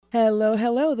Hello,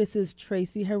 hello. This is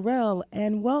Traci Harrell,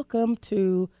 and welcome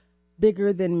to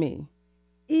Bigger Than Me.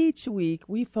 Each week,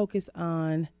 we focus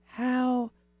on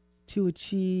how to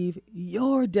achieve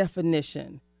your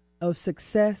definition of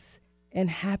success and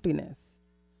happiness.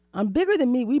 On Bigger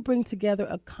Than Me, we bring together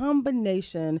a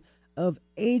combination of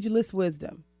ageless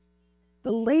wisdom,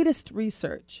 the latest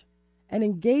research, and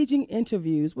engaging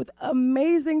interviews with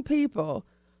amazing people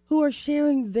who are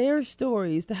sharing their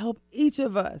stories to help each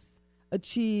of us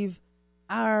achieve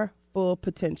our full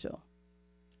potential.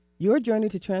 Your journey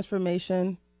to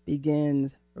transformation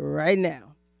begins right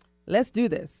now. Let's do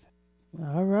this.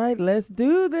 All right, let's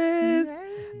do this.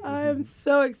 Yay. I am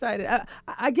so excited.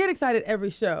 I get excited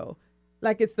every show,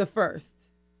 like it's the first.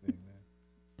 Amen.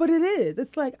 But it is.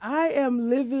 It's like I am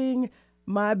living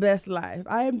my best life.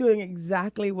 I am doing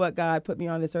exactly what God put me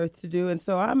on this earth to do. And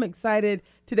so I'm excited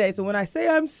today. So when I say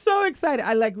I'm so excited,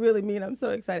 I really mean I'm so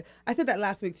excited. I said that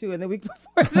last week too and the week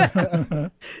before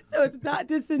that. So it's not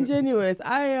disingenuous.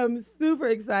 I am super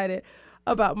excited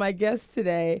about my guest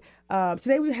today.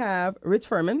 Today we have Rich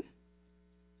Furman,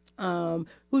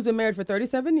 who's been married for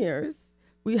 37 years.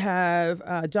 We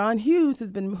have John Hughes,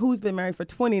 who's been married for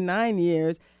 29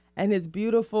 years. And his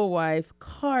beautiful wife,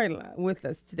 Carla, with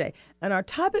us today. And our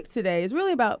topic today is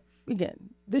really about, again,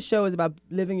 this show is about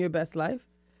living your best life.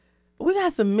 But we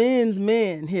got some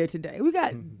men here today. We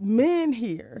got men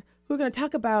here who are going to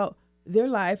talk about their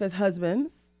life as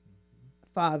husbands,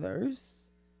 fathers,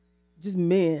 just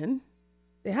men.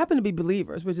 They happen to be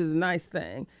believers, which is a nice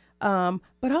thing.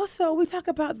 But also we talk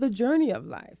about the journey of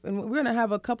life. And we're going to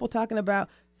have a couple talking about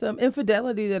some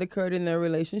infidelity that occurred in their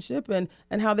relationship and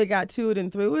how they got to it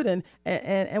and through it.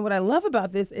 And what I love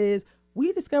about this is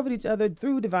we discovered each other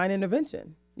through divine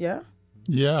intervention. Yeah?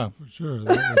 Yeah, for sure.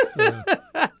 That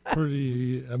was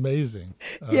pretty amazing.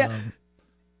 Yeah.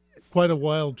 Quite a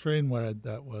wild train ride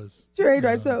that was. Train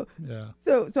ride. So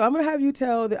I'm going to have you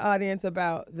tell the audience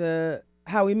about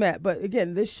how we met. But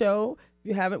again, this show, if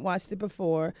you haven't watched it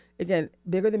before, again,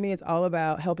 Bigger Than Me, it's all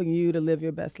about helping you to live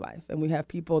your best life. And we have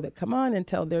people that come on and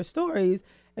tell their stories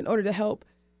in order to help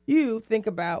you think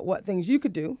about what things you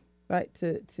could do, right,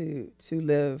 to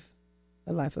live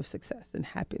a life of success and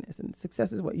happiness. And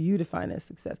success is what you define as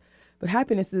success. But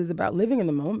happiness is about living in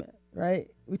the moment, right?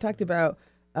 We talked about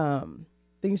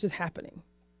things just happening.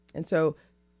 And so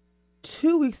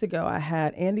 2 weeks ago, I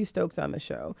had Andy Stokes on the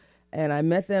show, and I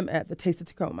met them at the Taste of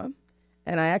Tacoma.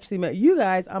 And I actually met you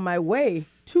guys on my way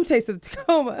to Taste of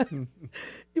Tacoma.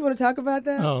 You want to talk about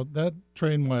that? Oh, that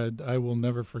train ride I will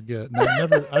never forget.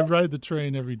 And I ride the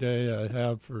train every day. I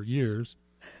have for years.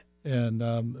 And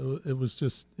it was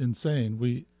just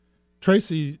insane.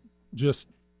 Traci just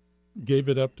gave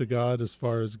it up to God as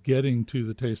far as getting to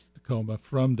the Taste of Tacoma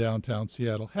from downtown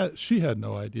Seattle. She had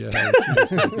no idea how she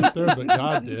was going to get there, but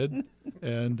God did.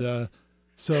 And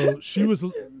so she was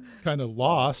kind of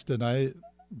lost, and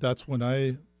that's when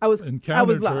I encountered I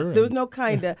was lost. her. There was no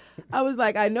kinda. I was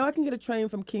like, I know I can get a train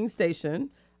from King Station.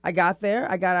 I got there.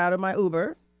 I got out of my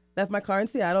Uber, left my car in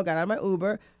Seattle, got out of my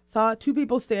Uber, saw two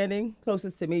people standing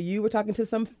closest to me. You were talking to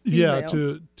some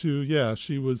female. Yeah,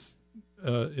 she was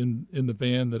in the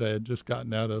van that I had just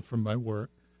gotten out of from my work.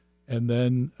 And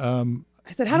then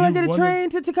I said, how do I get a train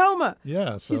to Tacoma?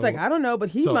 Yeah. So, she's like, I don't know, but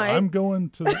he might. So I'm going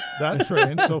to that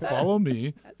train, so follow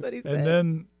me. That's what he said. And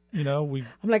then, I'm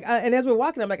like, and as we're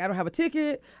walking, I'm like, I don't have a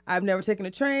ticket. I've never taken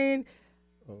a train.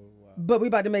 Oh, wow. But we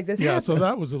about to make this happen. Yeah, so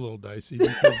that was a little dicey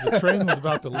because the train was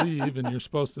about to leave, and you're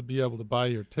supposed to be able to buy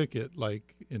your ticket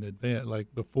like in advance,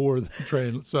 like before the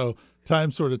train. So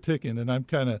time's sort of ticking, and I'm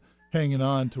kind of hanging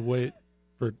on to wait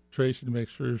for Traci to make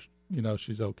sure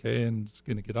she's okay and is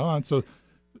going to get on. So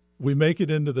we make it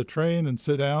into the train and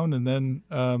sit down, and then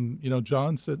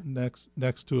John's sitting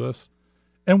next to us,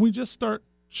 and we just start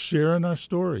sharing our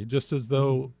story, just as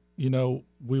though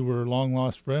we were long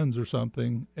lost friends or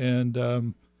something.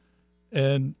 But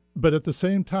at the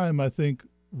same time, I think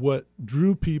what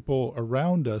drew people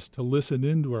around us to listen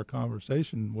into our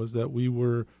conversation was that we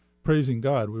were praising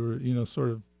God. We were sort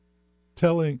of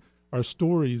telling our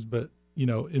stories, but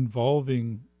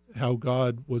involving how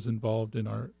God was involved in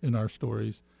our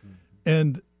stories. Mm-hmm.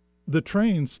 And the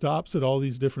train stops at all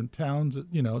these different towns.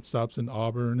 It stops in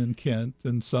Auburn and Kent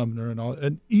and Sumner and all.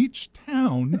 And each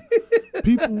town,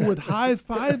 people would high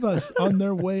five us on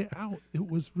their way out. It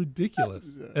was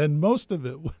ridiculous, and most of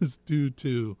it was due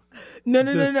to no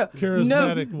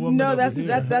charismatic woman. No,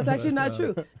 that's actually not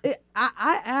true.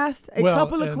 I asked a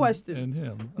couple of questions. And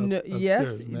him.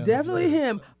 Yes, definitely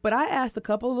him. But I asked a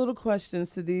couple of little questions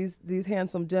to these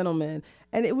handsome gentlemen,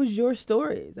 and it was your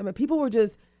stories. I mean, people were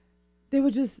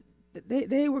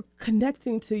they were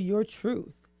connecting to your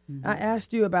truth. Mm-hmm. I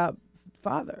asked you about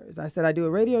fathers. I said, I do a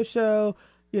radio show.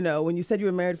 You know, when you said you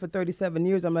were married for 37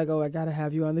 years, I'm like, oh, I got to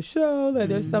have you on the show. Like,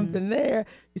 there's something there.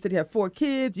 You said you have 4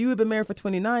 kids. You had been married for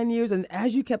 29 years. And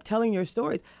as you kept telling your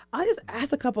stories, I just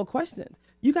asked a couple of questions.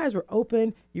 You guys were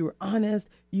open. You were honest.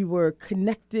 You were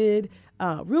connected.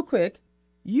 Real quick,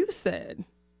 you said,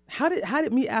 how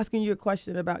did me asking you a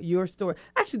question about your story?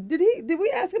 Actually, did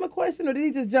we ask him a question or did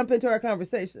he just jump into our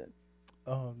conversation?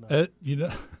 Oh no! In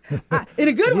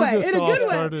a good way. In a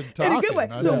good way.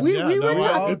 So we were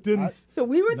talking. It didn't. So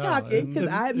we were talking because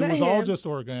I met him. It was all just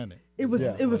organic. It was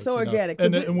so organic.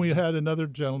 And we had another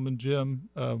gentleman, Jim,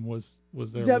 was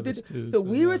there with us too. So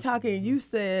we were talking, and you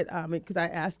said, because I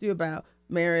asked you about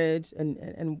marriage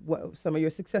and what some of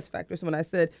your success factors. When I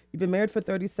said you've been married for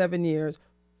 37 years,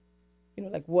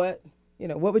 what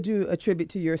would you attribute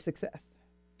to your success?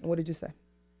 And what did you say?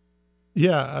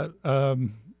 Yeah.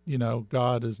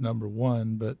 God is number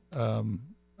one, but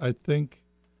I think,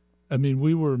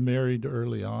 we were married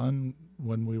early on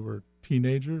when we were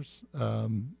teenagers,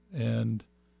 and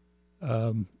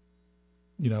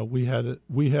we had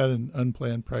an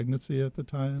unplanned pregnancy at the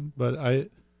time, but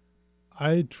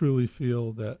I truly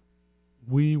feel that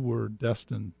we were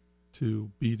destined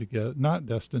to be together. Not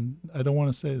destined. I don't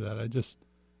want to say that.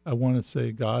 I want to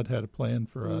say God had a plan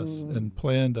for us and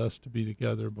planned us to be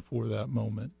together before that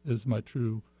moment is my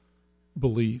true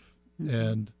belief.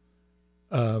 And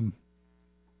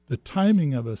the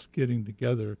timing of us getting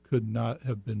together could not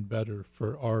have been better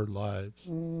for our lives.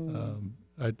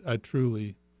 I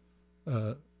truly,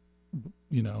 I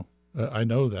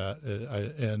know that,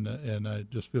 and I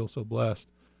just feel so blessed.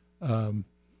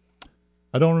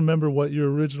 I don't remember what your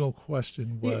original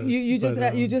question was. You just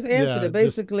answered it.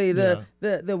 Basically, the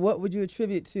what would you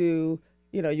attribute to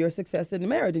your success in the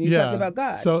marriage? And you talked about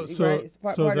God. So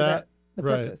part of that, the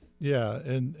right, purpose. Yeah,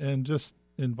 and just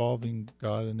involving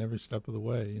God in every step of the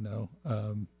way.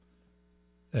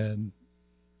 And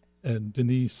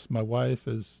Denise, my wife,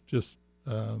 is just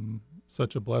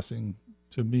such a blessing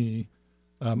to me.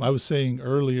 I was saying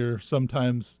earlier,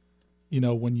 sometimes,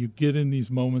 when you get in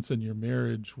these moments in your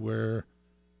marriage where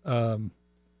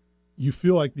you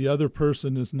feel like the other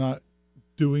person is not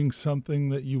doing something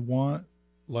that you want,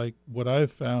 like what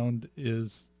I've found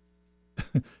is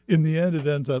in the end,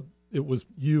 it was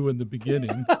you in the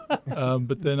beginning.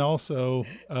 But then also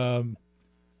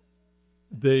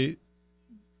they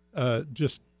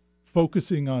just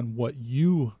focusing on what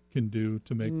you can do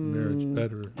to make the marriage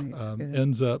better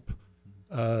ends up,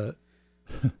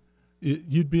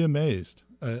 you'd be amazed.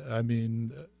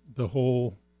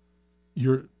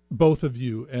 Both of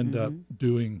you end up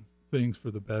doing things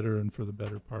for the better and for the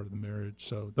better part of the marriage.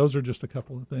 So those are just a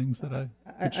couple of things that I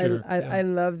could share. I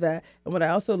love that. And what I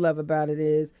also love about it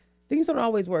is things don't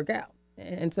always work out.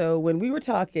 And so when we were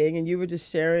talking and you were just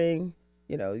sharing,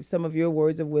 some of your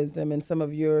words of wisdom and some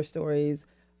of your stories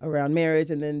around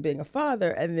marriage and then being a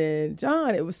father, and then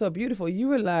John, it was so beautiful. You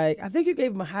were like, I think you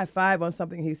gave him a high five on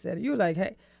something he said. You were like,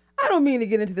 hey, I don't mean to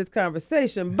get into this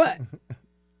conversation, but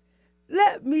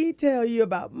let me tell you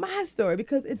about my story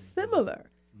because it's similar.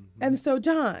 And so,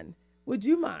 John, would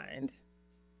you mind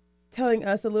telling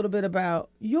us a little bit about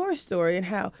your story and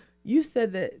how you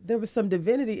said that there was some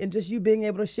divinity in just you being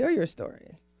able to share your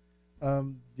story?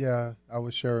 Yeah, I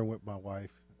was sharing with my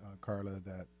wife, Carla,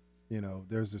 that,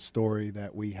 there's a story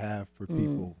that we have for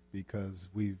people because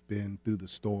we've been through the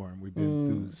storm. We've been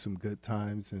through some good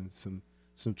times and some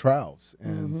trials.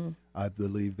 And I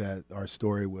believe that our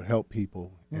story will help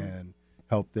people and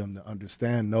help them to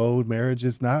understand, no, marriage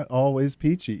is not always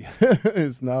peachy.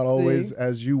 It's not always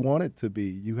as you want it to be.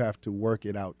 You have to work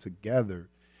it out together.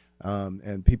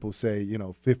 And people say,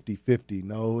 50-50.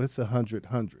 No, it's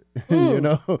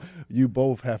 100-100. You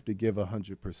both have to give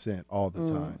 100% all the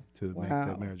time to make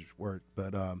that marriage work.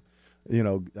 But, I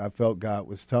felt God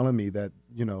was telling me that,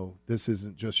 this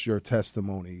isn't just your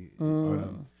testimony.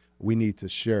 We need to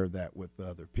share that with the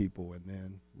other people. And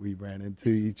then we ran into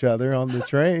each other on the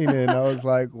train, and I was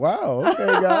like, wow, okay,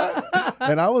 God.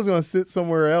 And I was going to sit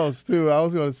somewhere else, too. I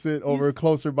was going to sit over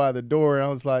closer by the door, and I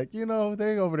was like,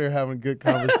 they're over there having a good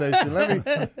conversation. Let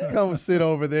me come sit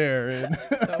over there. And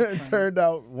it turned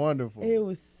out wonderful. It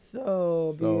was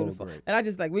so beautiful. Great. And I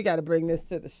just we got to bring this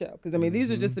to the show because, these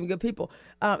are just some good people.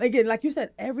 Again, like you said,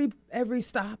 every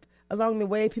stop along the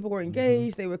way, people were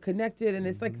engaged, they were connected, and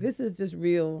it's this is just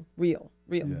real,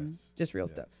 yes. Just real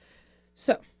stuff.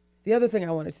 So the other thing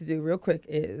I wanted to do real quick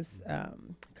is,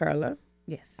 Carla.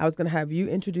 Yes. I was going to have you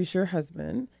introduce your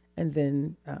husband, and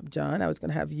then John, I was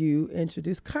going to have you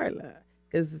introduce Carla,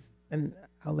 and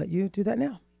I'll let you do that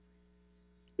now.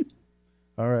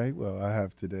 All right. Well, I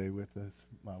have today with us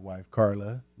my wife,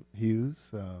 Carla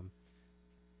Hughes.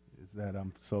 that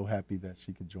I'm so happy that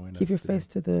she could join us. Keep your today. face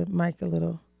to the mic a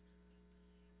little.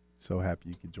 So happy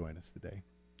you could join us today.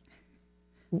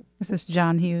 This is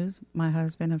John Hughes, my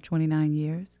husband of 29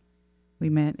 years. We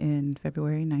met in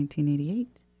February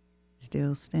 1988,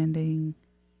 still standing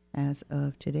as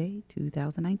of today,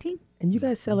 2019. And you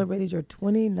guys celebrated your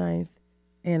 29th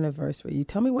anniversary. You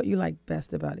tell me what you like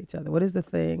best about each other. What is the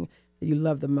thing that you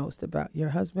love the most about your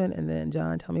husband? And then,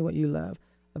 John, tell me what you love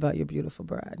about your beautiful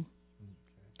bride. Okay.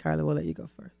 Carla, we'll let you go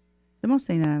first. The most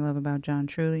thing that I love about John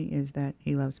truly is that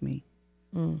he loves me.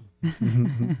 Nice.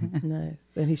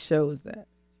 And he shows that.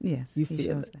 Yes, You he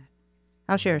feel shows it. that.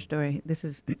 I'll share a story. This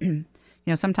is,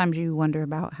 sometimes you wonder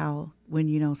about how when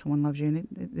you know someone loves you, and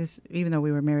this, even though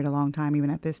we were married a long time,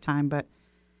 even at this time, but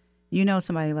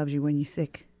somebody loves you when you're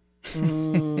sick.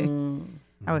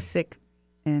 I was sick,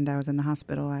 and I was in the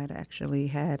hospital. I had actually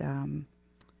had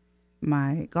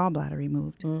my gallbladder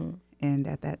removed, and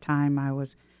at that time,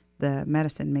 the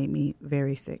medicine made me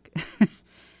very sick,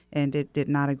 and it did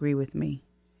not agree with me,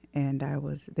 and I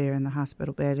was there in the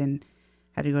hospital bed and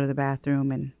had to go to the bathroom,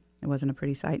 and it wasn't a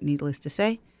pretty sight, needless to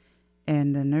say.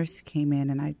 And the nurse came in,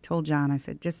 and I told John, I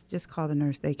said, just call the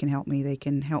nurse. They can help me. They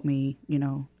can help me,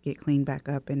 get cleaned back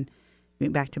up and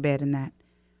get back to bed and that.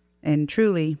 And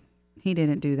truly, he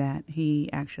didn't do that. He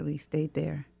actually stayed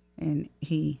there, and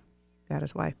he got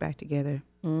his wife back together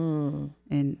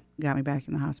and got me back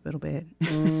in the hospital bed.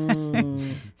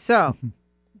 So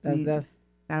that's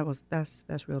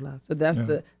real love. So that's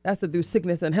the through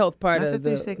sickness and health part That's of the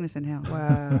through sickness and health.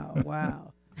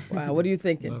 Wow. What are you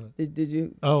thinking? Did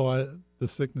you? The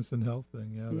sickness and health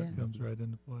thing, that comes right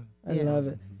into play. I love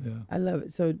it. Yeah. I love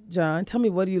it. So, John, tell me,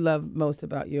 what do you love most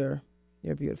about your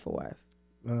beautiful wife?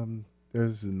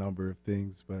 There's a number of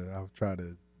things, but I'll try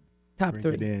to Top bring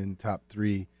three. it in. Top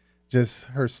three. Just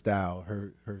her style,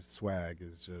 her swag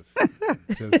is just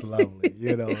lovely.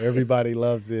 Everybody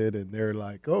loves it, and they're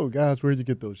like, "Oh gosh, where'd you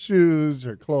get those shoes?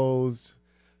 Her clothes,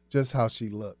 just how she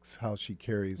looks, how she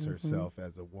carries herself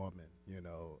as a woman.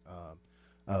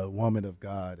 A woman of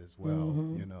God as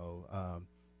well.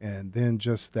 And then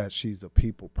just that she's a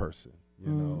people person.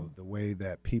 The way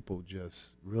that people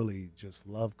just really just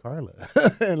love Carla,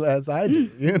 as I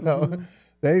do.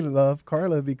 They love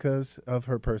Carla because of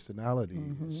her personality.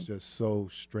 It's just so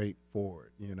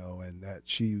straightforward, and that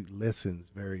she listens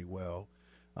very well,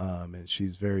 and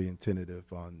she's very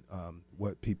attentive on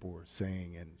what people are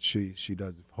saying, and she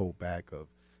doesn't hold back of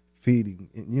feeding,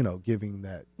 giving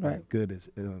that good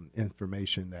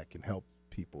information that can help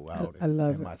people out. I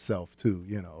love it. Myself too.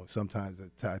 Sometimes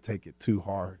I take it too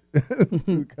hard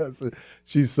because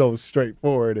she's so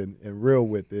straightforward and real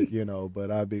with it. But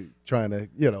I be trying to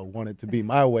want it to be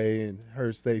my way, and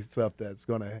her say stuff that's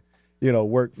gonna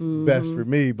work best for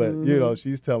me. But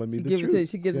she's telling me the truth.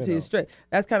 She gives it to you straight.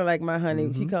 That's kind of like my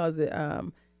honey. He calls it.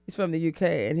 He's from the UK,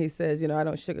 and he says, I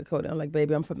don't sugarcoat it. I'm like,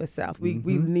 baby, I'm from the South. We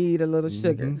need a little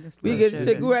sugar. We get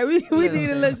sugar. Right? We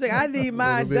need a little sugar. I need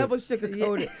mine double sugar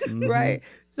coated. Right.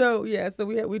 So so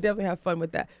we definitely have fun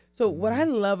with that. So what I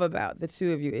love about the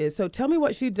two of you is, so tell me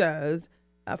what she does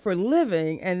for a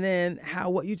living, and then how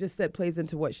what you just said plays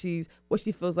into what she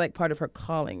feels like part of her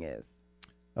calling is.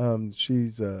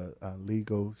 She's a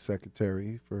legal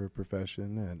secretary for her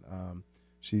profession, and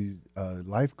she's a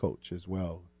life coach as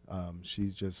well.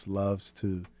 She just loves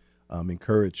to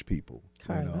encourage people,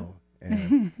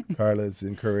 and Carla's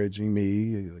encouraging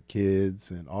me, the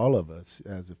kids, and all of us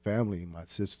as a family, my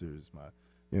sisters,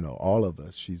 all of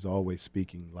us. She's always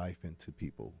speaking life into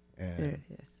people. And There it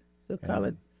is. So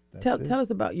Carla, tell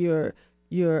us about your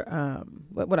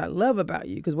what I love about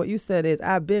you, because what you said is,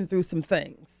 I've been through some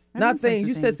things. Not things,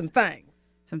 you said some things.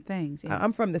 Some things, yes.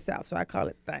 I'm from the South, so I call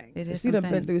it things. It so is she done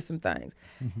some been through things. some things.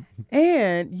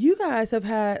 And you guys have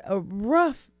had a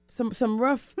rough, some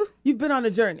rough, you've been on a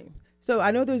journey. So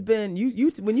I know there's been,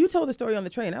 you when you told the story on the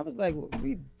train, I was like, well,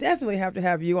 we definitely have to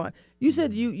have you on. You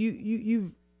said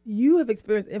you have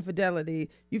experienced infidelity.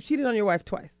 You've cheated on your wife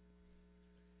twice.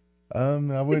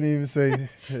 I wouldn't even say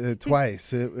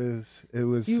twice. It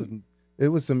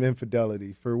was some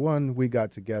infidelity. For one, we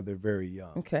got together very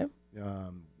young. Okay.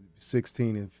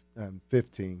 16 and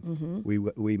 15,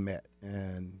 we met,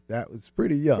 and that was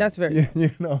pretty young. That's very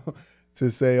to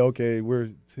say, okay,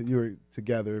 you're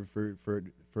together for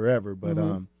forever. But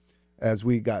as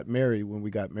we got married, when we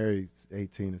got married,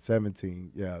 18 and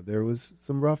 17, there was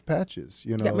some rough patches.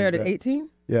 Got married at 18?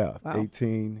 Yeah, wow.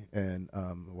 18, and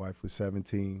my wife was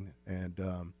 17, and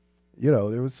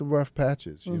there was some rough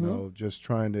patches. Just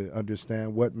trying to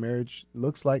understand what marriage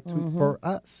looks like for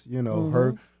us.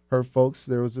 her folks,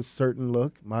 there was a certain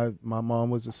look. My mom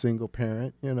was a single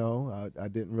parent, you know. I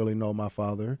didn't really know my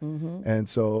father. And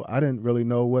so I didn't really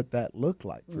know what that looked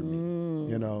like for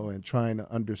me, you know, and trying to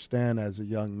understand as a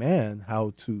young man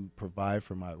how to provide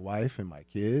for my wife and my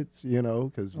kids, you know,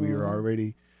 because we were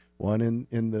already one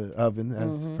in the oven,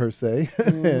 as per se.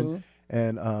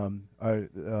 and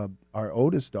our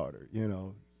oldest daughter, you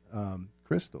know,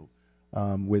 Crystal,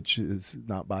 which is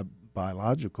not by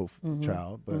biological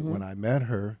child, but when I met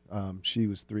her, she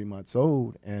was 3 months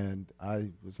old, and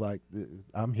I was like,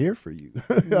 I'm here for you.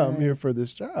 I'm here for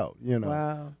this child, you know.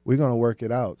 Wow. We're going to work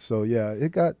it out. So yeah,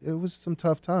 it was some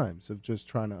tough times of just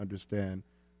trying to understand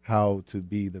how to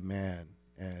be the man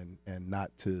and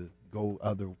not to go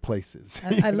other places.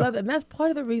 I love it. And that's part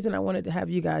of the reason I wanted to have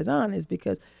you guys on, is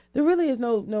because there really is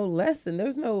no lesson.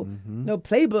 There's no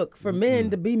playbook for men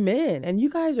to be men. And you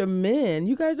guys are men.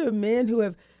 You guys are men who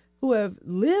have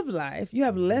lived life. You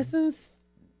have lessons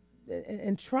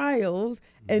and trials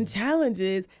and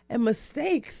challenges and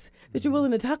mistakes that you're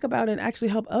willing to talk about and actually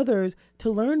help others to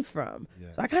learn from.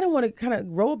 So I kind of want to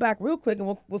roll back real quick,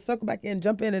 and we'll circle back in,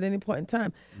 jump in at any point in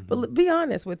time. But be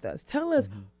honest with us. Tell us,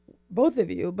 both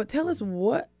of you, but tell us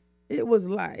what it was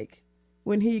like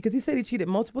when because he said he cheated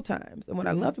multiple times. And what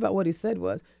I loved about what he said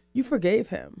was, you forgave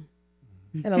him.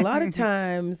 And a lot of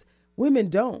times women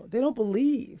don't. They don't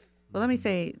believe. Well, let me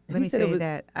say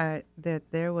that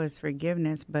there was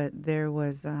forgiveness, but there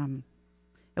was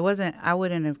it wasn't. I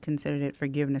wouldn't have considered it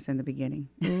forgiveness in the beginning.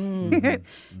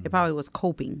 It probably was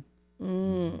coping.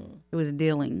 It was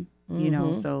dealing, you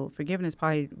know. So forgiveness,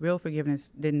 probably real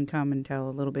forgiveness, didn't come until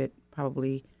a little bit,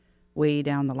 probably way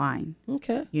down the line.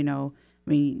 Okay. You know, I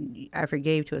mean, I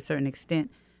forgave to a certain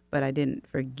extent, but I didn't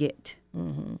forget,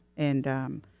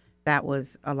 and that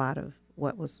was a lot of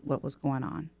what was going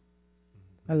on.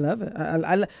 I love it.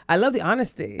 I love the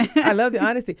honesty. I love the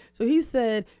honesty. So he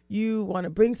said you want to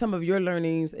bring some of your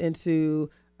learnings into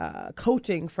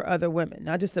coaching for other women,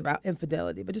 not just about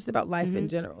infidelity, but just about life in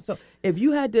general. So if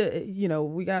you had to, you know,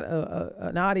 we got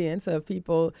an audience of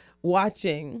people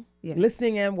watching,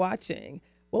 listening and watching.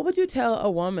 What would you tell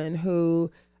a woman who,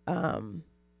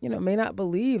 you know, may not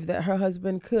believe that her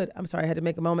husband could? I'm sorry, I had to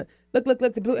make a moment. Look,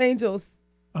 the Blue Angels.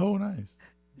 Oh, nice.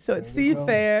 So it's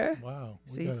Seafair. Wow.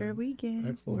 Seafair weekend.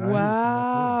 Excellent.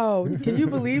 Wow. Can you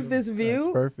believe this view?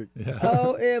 That's perfect. Yeah.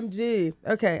 OMG.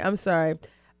 Okay, I'm sorry.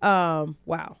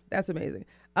 Wow, that's amazing.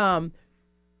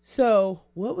 So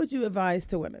what would you advise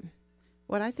to women?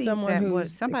 What I think Someone that who's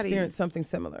was somebody experienced something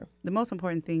similar. The most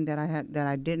important thing that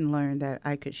I didn't learn that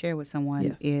I could share with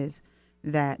someone is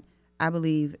that I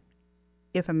believe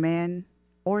if a man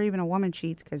or even a woman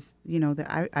cheats, because you know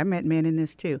I met men in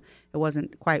this too. It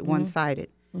wasn't quite one-sided.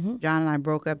 John and I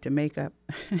broke up to make up.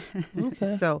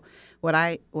 Okay. So what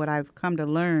I've come to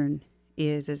learn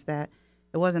is that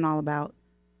it wasn't all about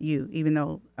you, even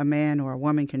though a man or a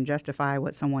woman can justify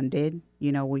what someone did.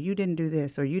 You know, well, you didn't do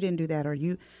this, or you didn't do that, or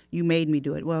you made me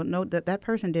do it. Well, no, that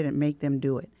person didn't make them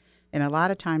do it. And a lot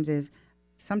of times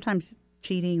sometimes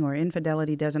cheating or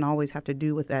infidelity doesn't always have to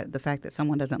do with the fact that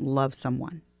someone doesn't love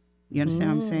someone. You understand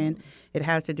what I'm saying? It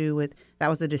has to do with that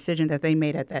was the decision that they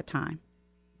made at that time.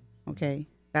 Okay,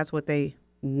 that's what they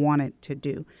wanted to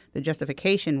do. The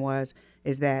justification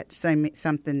is that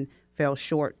something fell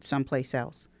short someplace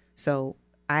else. So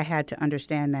I had to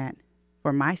understand that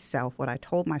for myself. What I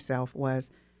told myself was,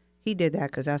 he did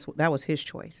that because that was his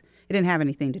choice. It didn't have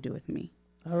anything to do with me.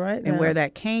 All right. And where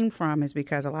that came from is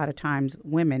because a lot of times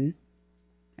women,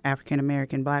 African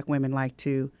American Black women, like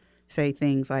to say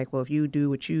things like, well, if you do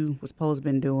what you was supposed to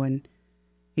been doing,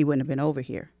 he wouldn't have been over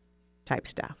here, type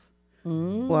stuff.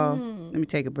 Well, let me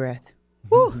take a breath.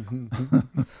 Woo.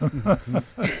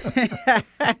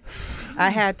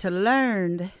 I had to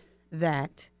learn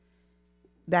that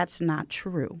that's not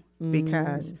true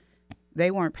because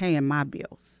they weren't paying my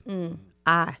bills.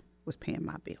 I was paying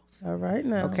my bills. All right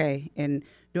now. Okay, and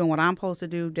doing what I'm supposed to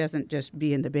do doesn't just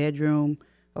be in the bedroom,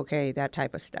 okay, that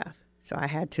type of stuff. So I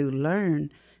had to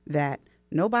learn that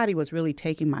nobody was really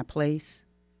taking my place.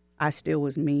 I still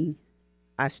was me.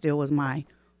 I still was my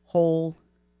whole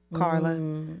Carla,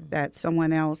 that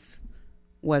someone else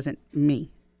wasn't me,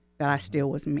 that I still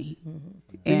was me.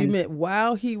 So And you meant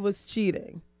while he was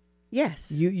cheating,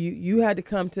 yes, you had to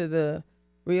come to the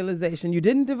realization you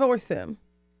didn't divorce him.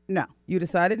 no. You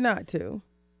decided not to.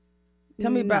 Tell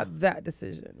me No. about that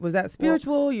decision. Was that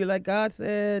spiritual? You like God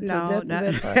said? No, to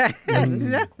no. death do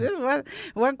that part? This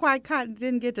wasn't quite cotton.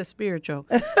 Didn't get to spiritual.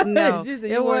 No, She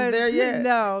said you weren't there yet.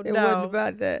 No, It no, wasn't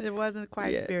about that. It wasn't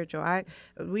quite Yeah. spiritual.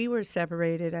 We were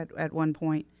separated at one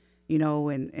point,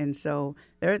 and so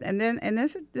there, and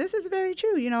this is very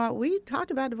true. We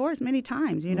talked about divorce many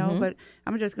times, but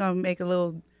I'm just going to make a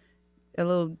little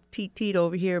teat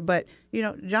over here. But,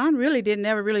 John really didn't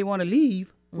ever really want to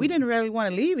leave. We didn't really want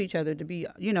to leave each other to be,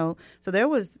 so there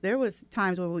was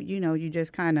times where, you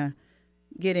just kind of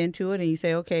get into it and you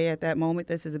say, okay, at that moment,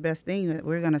 this is the best thing.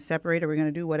 We're going to separate or we're going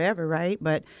to do whatever, right?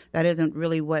 But that isn't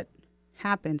really what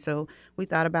happened. So we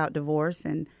thought about divorce,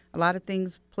 and a lot of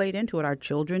things played into it. Our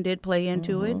children did play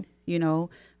into it,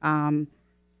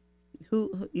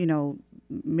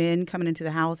 men coming into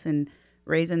the house and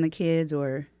raising the kids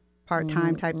or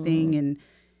part-time type thing. And,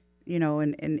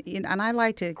 and I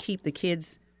like to keep the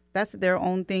kids, that's their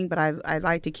own thing, but I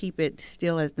like to keep it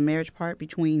still as the marriage part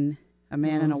between a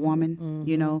man and a woman,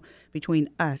 between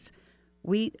us.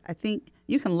 I think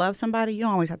you can love somebody, you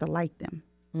don't always have to like them.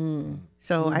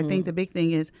 So I think the big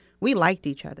thing is we liked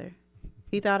each other.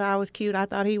 He thought I was cute, I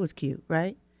thought he was cute,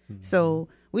 right? So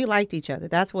we liked each other.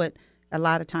 That's what a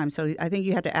lot of times. So I think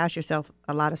you have to ask yourself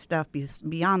a lot of stuff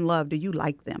beyond love. Do you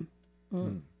like them?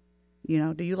 Do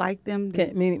you like them?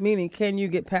 Meaning, can you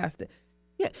get past it?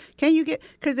 Yeah. Can you get,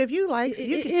 because if you like,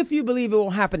 if you believe it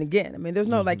won't happen again. I mean, there's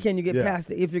no can you get past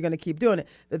it if you're going to keep doing it.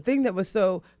 The thing that was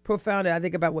so profound, I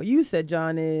think, about what you said,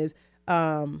 John, is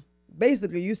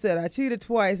basically you said I cheated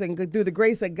twice, and through the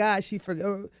grace of God, she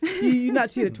forgave. You not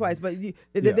cheated twice, but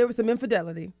there was some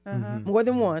infidelity more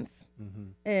than once,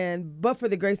 but for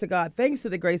the grace of God, thanks to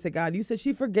the grace of God, you said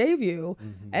she forgave you,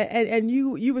 and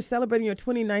you were celebrating your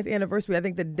 29th anniversary. I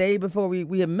think the day before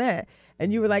we had met,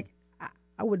 and you were like,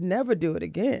 I would never do it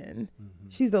again.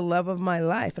 She's the love of my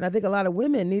life. And I think a lot of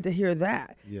women need to hear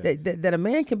that. Yes. That a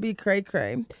man can be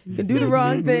cray-cray, can do the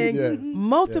wrong thing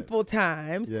multiple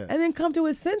times, and then come to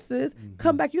his senses,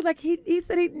 come back. You like, he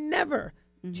said he'd never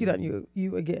cheat on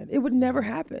you again. It would never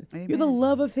happen. Amen. You're the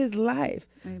love of his life.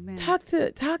 Amen. Talk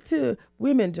to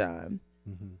women, John.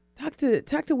 Talk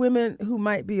to women who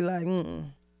might be like,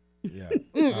 I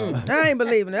ain't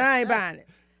believing it. I ain't buying it.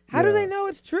 How do they know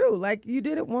it's true? Like, you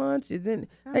did it once, you didn't.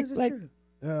 It's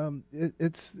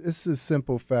a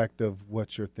simple fact of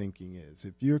what your thinking is.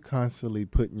 If you're constantly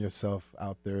putting yourself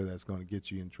out there that's going to get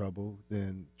you in trouble,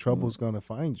 then trouble's going to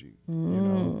find you.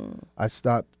 I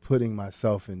stopped putting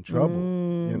myself in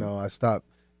trouble. I stopped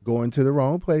going to the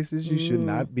wrong places. You should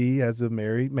not be as a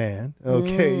married man.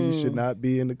 Okay, you should not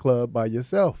be in the club by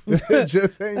yourself. It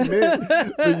just ain't meant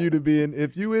for you to be in.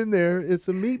 If you in there, it's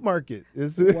a meat market.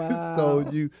 So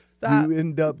you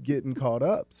end up getting caught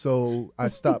up. So I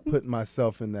stopped putting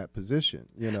myself in that position.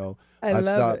 I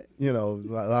stopped,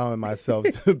 allowing myself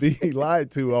to be lied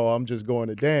to. Oh, I'm just going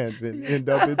to dance and end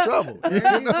up in trouble.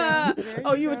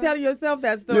 You were telling yourself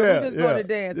that story. I'm just going to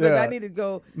dance. Like, I need to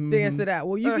go dance it out.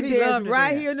 Well, you can dance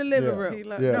right here in the living room.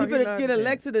 You're going to get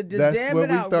Alexa to just jam it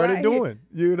out. That's what we started doing.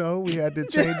 We had to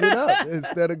change it up.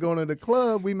 Instead of going to the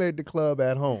club, we made the club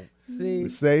at home. We're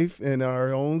safe in on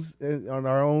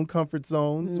our own comfort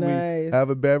zones. Nice. We have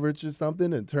a beverage or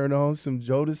something and turn on some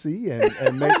Jodeci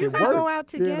and make it work. Go out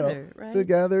together, right?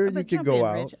 Together, you can go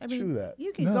out. True that.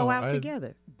 You can go out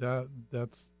together.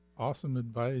 That's awesome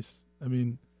advice. I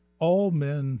mean, all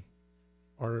men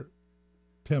are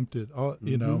tempted,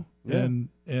 and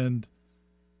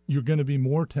you're going to be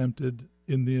more tempted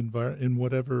in the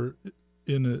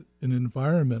in an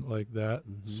environment like that.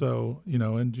 So,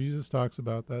 and Jesus talks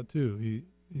about that too.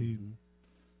 He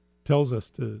tells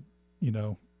us to,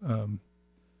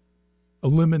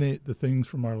 eliminate the things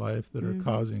from our life that are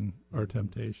causing our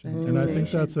temptation. And I think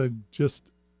that's just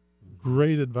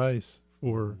great advice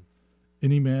for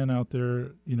any man out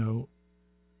there,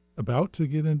 about to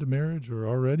get into marriage or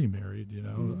already married,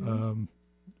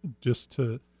 just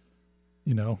to,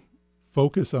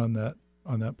 focus on that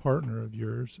partner of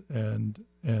yours and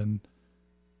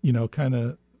kind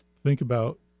of think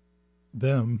about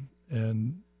them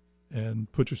and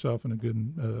put yourself in a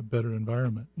good, better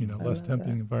environment, less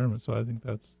tempting environment. So I think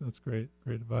that's great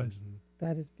advice.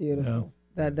 That is beautiful.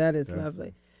 Yeah. That is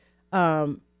lovely.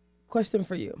 Question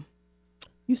for you.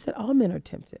 You said all men are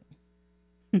tempted.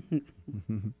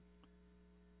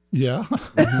 Yeah.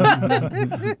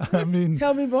 I mean,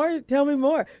 tell me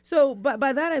more. So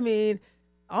by that, I mean,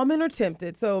 all men are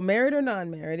tempted, so married or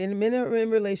non-married, and men are in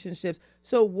relationships.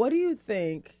 So what do you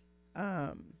think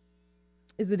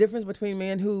is the difference between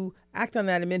men who act on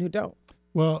that and men who don't?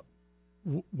 Well,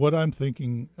 what I'm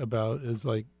thinking about is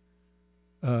like,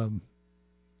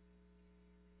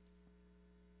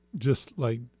 just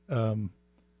like, I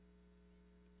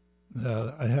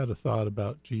had a thought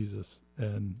about Jesus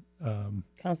and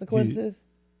consequences.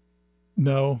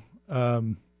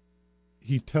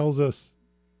 He tells us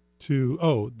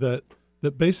that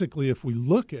that basically if we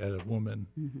look at a woman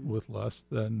with lust,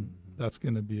 then that's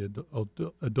going to be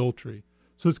adultery.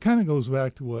 So it kind of goes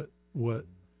back to what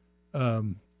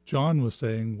John was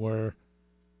saying, where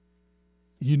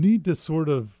you need to sort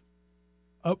of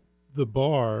up the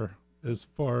bar as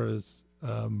far as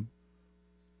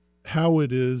how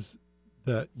it is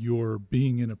that you're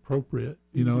being inappropriate.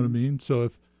 You know what I mean? So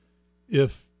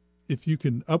if you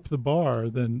can up the bar,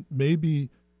 then maybe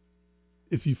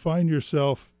if you find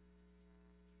yourself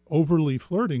overly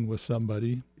flirting with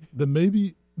somebody, then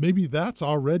maybe that's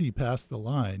already past the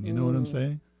line. You know what I'm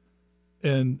saying?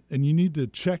 And you need to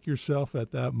check yourself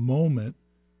at that moment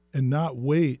and not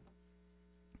wait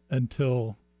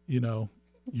until,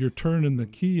 you're turning the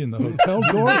key in the hotel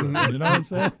door. You know what I'm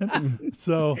saying?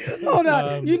 So hold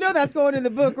on. That's going in the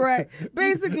book, right?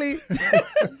 Basically,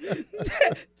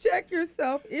 check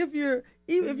yourself if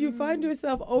you find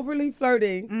yourself overly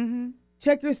flirting.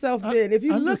 Check yourself then. If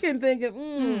you look and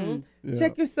thinking,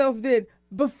 check yourself then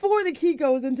before the key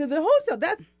goes into the hotel.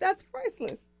 That's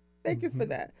priceless. Thank you for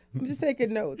that. I'm just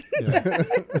taking notes. Yeah.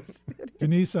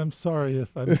 Denise, I'm sorry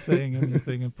if I'm saying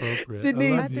anything inappropriate.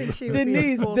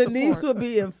 Denise will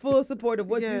be in full support of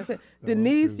what you said.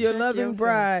 Denise, your loving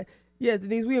bride. Yes,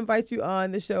 Denise, we invite you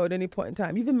on the show at any point in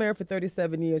time. You've been married for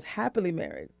 37 years, happily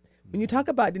married. When you talk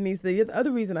about Denise, the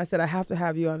other reason I said I have to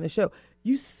have you on the show,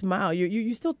 you smile.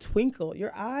 You still twinkle.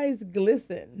 Your eyes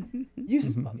glisten.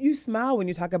 You smile when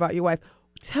you talk about your wife.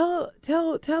 Tell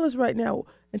us right now,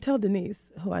 and tell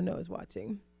Denise, who I know is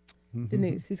watching.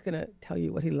 Denise, he's going to tell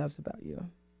you what he loves about you.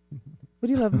 What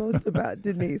do you love most about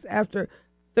Denise after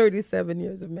 37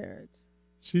 years of marriage?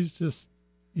 She's just,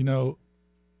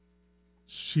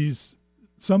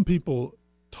 some people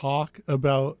talk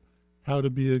about how to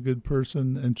be a good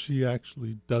person, and she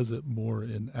actually does it more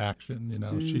in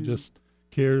action. She just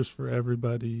cares for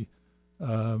everybody.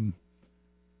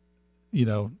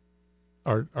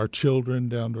 Our children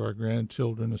down to our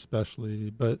grandchildren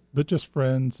especially, but just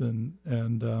friends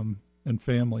and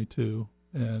family too.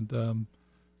 And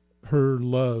her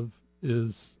love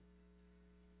is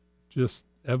just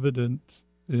evident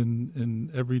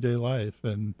in everyday life.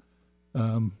 And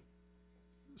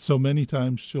so many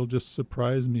times she'll just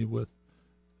surprise me with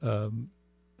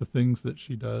the things that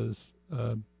she does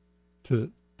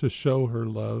to show her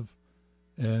love.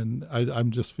 And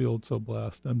I'm just feeling so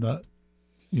blessed. I'm not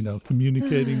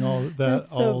communicating all that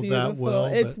that well.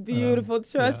 It's beautiful.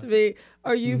 Trust me.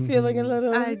 Are you feeling a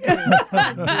little? I do. You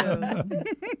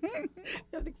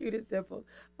have the cutest dimple.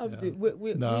 I'm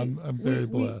very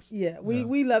blessed.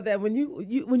 We love that. When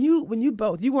you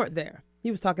both, you weren't there.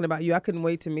 He was talking about you. I couldn't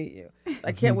wait to meet you.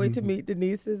 I can't wait to meet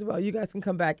Denise as well. You guys can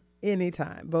come back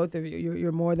anytime. Both of you.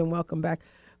 You're more than welcome back.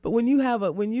 But when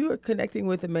you are connecting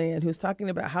with a man who's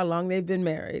talking about how long they've been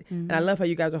married, and I love how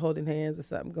you guys are holding hands or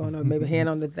something going on, maybe hand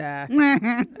on the thigh.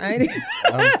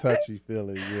 I'm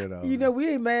touchy-feely, we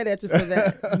ain't mad at you for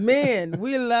that. Men,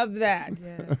 we love that.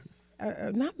 Yes.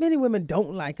 Not many women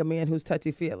don't like a man who's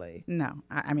touchy-feely. No,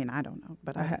 I don't know,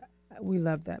 but we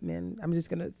love that, men. I'm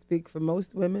just going to speak for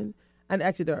most women. And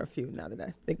actually, there are a few now that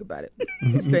I think about it.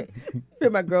 Straight,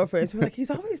 my girlfriends were like, he's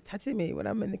always touching me when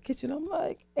I'm in the kitchen. I'm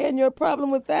like, and your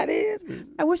problem with that is,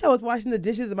 I wish I was washing the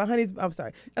dishes in my honey's. I'm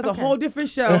sorry, that's a whole different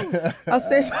show. I'll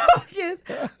stay focused.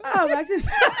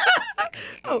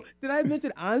 Did I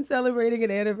mention I'm celebrating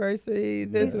an anniversary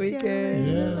this weekend?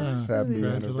 Yes. Happy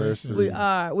anniversary. We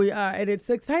are, and it's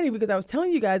exciting because I was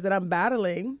telling you guys that I'm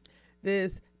battling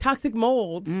this toxic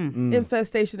mold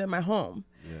infestation in my home.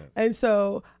 Yes. And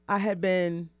so I had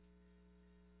been,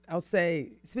 I'll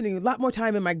say, spending a lot more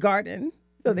time in my garden.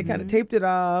 So they kind of taped it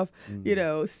off,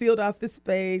 sealed off the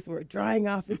space. We're drying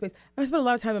off the space. And I spent a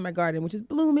lot of time in my garden, which is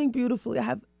blooming beautifully. I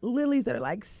have lilies that are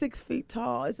like 6 feet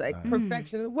tall. It's like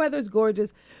perfection. The weather's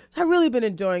gorgeous. So I've really been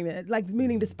enjoying that. Like,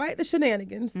 meaning despite the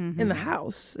shenanigans in the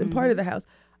house, in part of the house,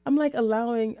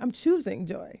 I'm choosing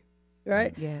joy.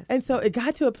 Right? Yes. And so it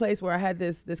got to a place where I had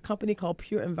this company called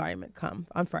Pure Environment come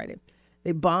on Friday.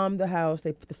 They bombed the house.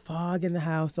 They put the fog in the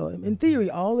house. So in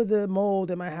theory, all of the mold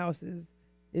in my house is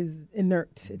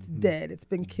inert. It's dead. It's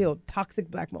been killed. Toxic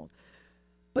black mold.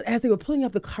 But as they were pulling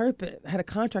up the carpet, I had a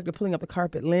contractor pulling up the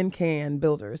carpet, Lynn Can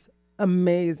Builders,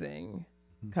 amazing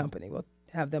company. We'll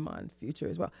have them on future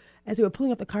as well. As they were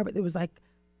pulling up the carpet, there was like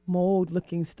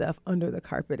mold-looking stuff under the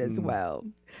carpet as well.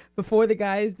 Before the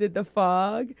guys did the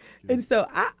fog. And so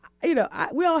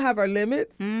we all have our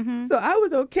limits. So I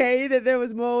was okay that there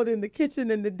was mold in the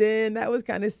kitchen and the den. That was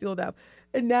kind of sealed up.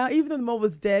 And now, even though the mold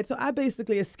was dead, so I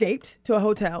basically escaped to a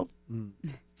hotel.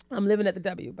 I'm living at the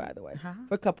W, by the way,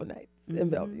 for a couple nights in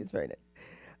Bellevue. It's very nice.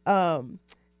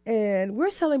 And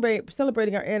we're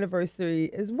celebrating our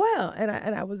anniversary as well. And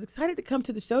I was excited to come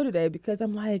to the show today because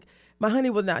I'm like, my honey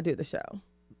will not do the show.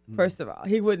 First of all,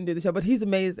 he wouldn't do the show, but he's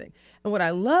amazing. And what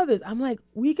I love is I'm like,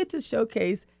 we get to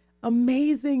showcase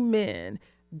amazing men,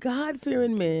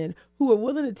 God-fearing men who are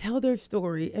willing to tell their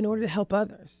story in order to help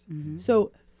others.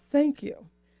 So thank you.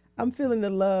 I'm feeling the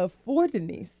love for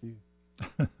Denise,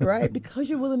 right? Because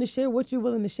you're willing to share what you're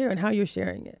willing to share and how you're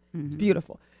sharing it. It's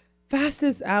beautiful.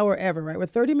 Fastest hour ever, right? We're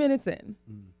 30 minutes in.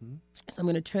 So I'm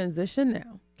going to transition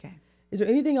now. Okay. Is there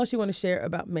anything else you want to share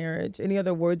about marriage? Any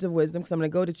other words of wisdom? Because I'm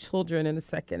going to go to children in a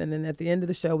second. And then at the end of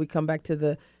the show, we come back to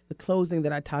the closing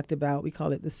that I talked about. We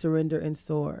call it the surrender and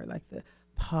soar, like the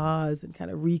pause and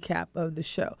kind of recap of the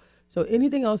show. So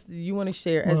anything else that you want to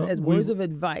share as words of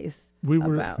advice? We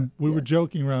were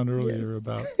joking around earlier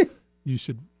about you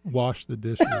should wash the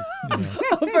dishes,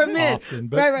 for men. Often.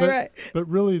 Right. But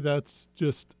really, that's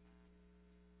just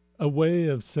a way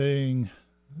of saying,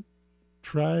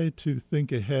 try to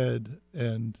think ahead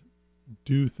and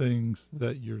do things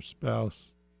that your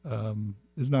spouse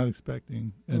is not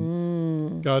expecting.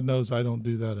 And God knows I don't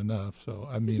do that enough. So,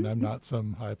 I mean, I'm not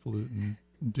some highfalutin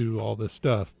do all this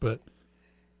stuff, but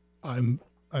I'm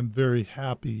very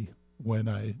happy when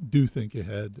I do think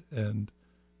ahead and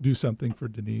do something for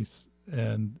Denise.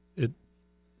 And it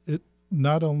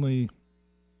not only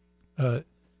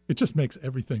it just makes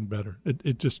everything better.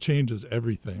 It just changes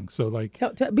everything. So like,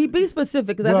 be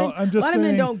specific, because I think a lot of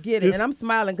men don't get it, and I'm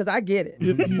smiling because I get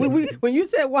it. When you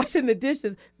said washing the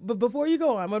dishes, but before you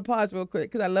go on, I'm gonna pause real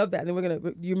quick because I love that. And then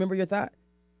do you remember your thought?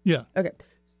 Yeah. Okay.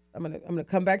 I'm gonna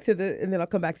come back to and then I'll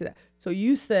come back to that. So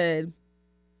you said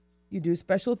you do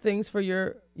special things for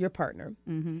your partner,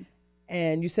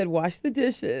 and you said wash the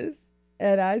dishes,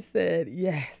 and I said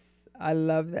yes, I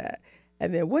love that.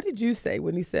 And then what did you say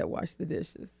when he said wash the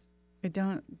dishes?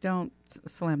 Don't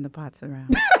slam the pots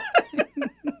around.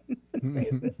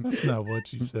 That's not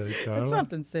what you said, Carla.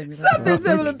 Something similar. Something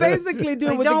similar. Basically,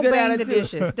 do it with a good attitude. The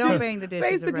dishes. Don't bang the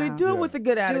dishes Basically, around. do it with a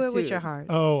good attitude. Do it with your heart.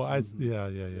 Oh,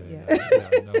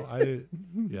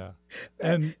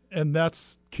 and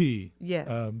that's key.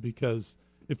 Yes. Because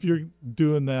if you're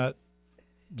doing that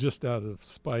just out of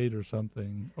spite or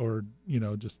something, or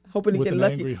just hoping to with get an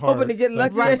lucky, angry heart, hoping to get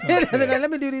lucky. Let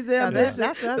me do these.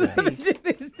 That's the other piece.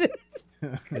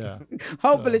 Yeah.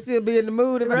 Hopefully, she'll be in the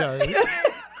mood.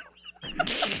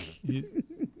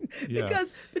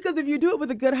 Because if you do it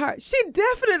with a good heart, she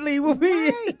definitely will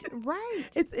be. Right.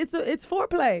 It's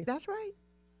foreplay. That's right.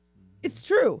 It's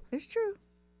true. It's true.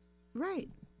 Right.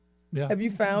 Yeah. Have you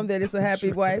found that it's a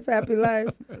happy wife, happy life?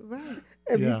 Right.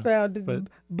 Have you found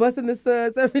busting the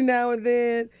suds every now and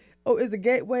then? Oh, is a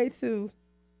gateway to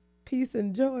peace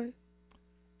and joy?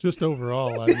 Just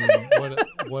overall, I mean,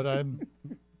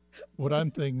 what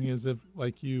I'm thinking is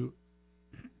you,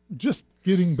 just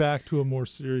getting back to a more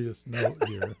serious note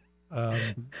here,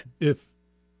 if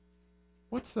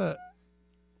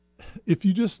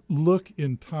you just look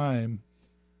in time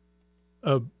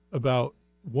about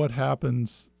what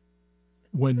happens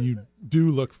when you do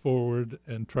look forward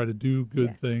and try to do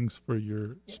good things for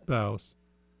your spouse,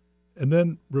 and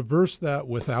then reverse that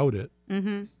without it,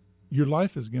 your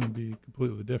life is going to be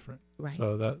completely different. Right.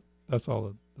 So that's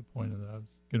all the point that I was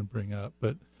going to bring up.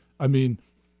 But I mean,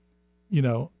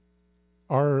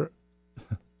 our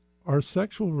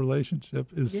sexual relationship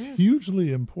is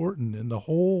hugely important in the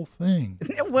whole thing.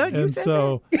 Well, you said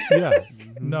so that.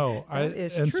 No,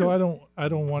 true. So I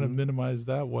don't want to minimize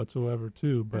that whatsoever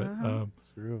too. But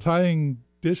tying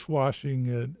dishwashing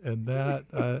and that.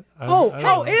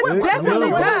 It's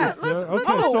definitely tied.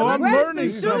 So I'm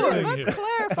learning something. Let's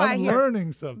clarify I'm here.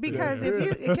 learning something. Because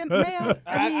if you can, ma'am,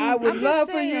 I would love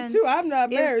for you too. I'm not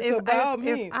married, so by all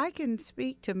means. If I can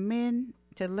speak to men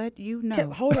to let you know.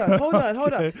 Hold on.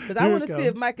 Because I want to see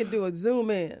if Mike can do a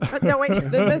zoom in. No, wait.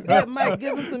 Let's let Mike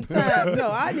give him some time. No,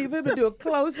 I need him to do a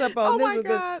close up on this. My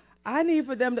God. I need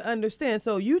for them to understand.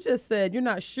 So you just said you're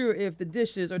not sure if the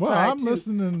dishes are tied I'm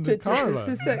listening to Carla.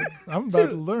 I'm about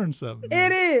to learn something.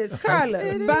 It is, Carla.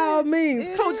 By all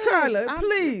means. Coach Carla,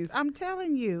 please. I'm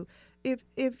telling you, if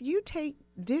you take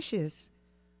dishes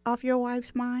off your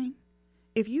wife's mind,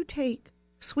 if you take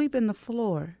sweeping the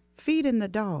floor, feeding the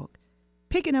dog,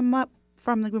 picking him up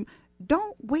from the room,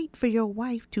 don't wait for your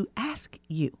wife to ask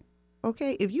you.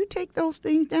 Okay, if you take those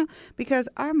things down, because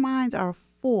our minds are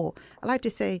full. I like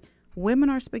to say, women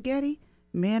are spaghetti,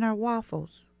 men are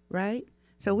waffles, right?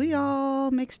 So we all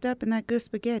mixed up in that good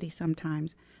spaghetti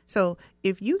sometimes. So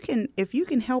if you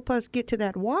can help us get to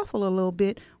that waffle a little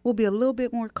bit, we'll be a little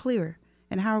bit more clear.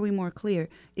 And how are we more clear?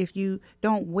 If you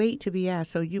don't wait to be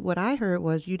asked. So what I heard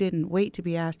was you didn't wait to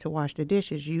be asked to wash the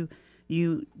dishes. You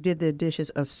you did the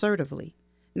dishes assertively,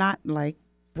 not like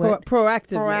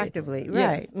proactively.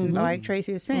 Right. Yes. Mm-hmm. Like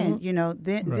Tracy is saying,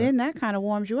 Right. then that kind of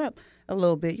warms you up a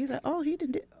little bit. You say, oh, he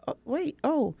didn't.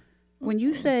 When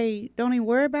you say, don't even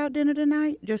worry about dinner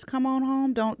tonight, just come on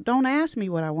home. Don't ask me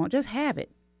what I want. Just have it,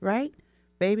 right?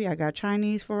 Baby, I got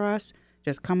Chinese for us.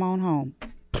 Just come on home.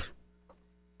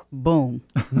 Boom.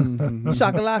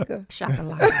 Shakalaka.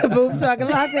 Shakalaka. Boom,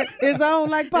 shakalaka. It's on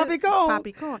like poppy corn.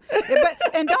 Poppy corn.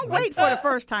 And don't wait for the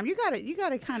first time. You gotta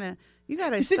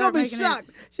She's start gonna be making shocked.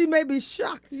 this. She may be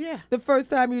shocked. Yeah. The first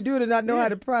time you do it and not know how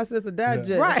to process or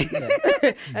digest. Right.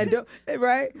 And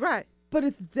right. Right. But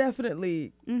it's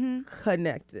definitely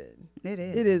connected. It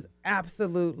is. It is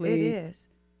absolutely. It is.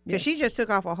 Because she just took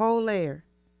off a whole layer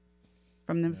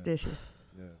from them dishes.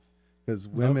 Yes. Because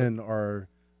women are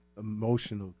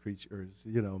emotional creatures,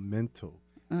 mental.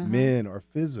 Men are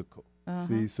physical.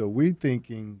 See, so we're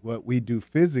thinking what we do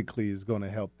physically is going to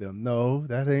help them. No,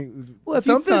 that ain't. Well, if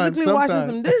you physically washing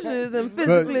some dishes and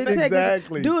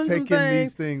physically doing some taking things.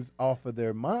 these things off of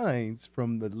their minds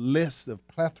from the list of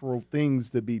plethora of things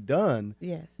to be done.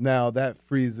 Yes. Now that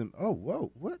frees them. Oh,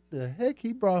 whoa! What the heck?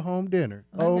 He brought home dinner.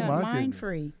 Oh my Mind goodness.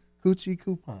 free. Coochie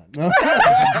coupon. No.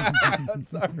 I'm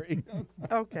sorry.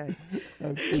 Okay.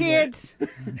 Kids.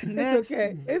 Next.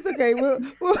 It's okay. We'll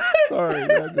Sorry,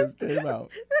 that just came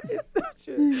out. It's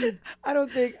so true. I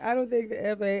don't think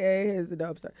the FAA has. No,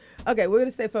 I'm sorry. Okay, we're gonna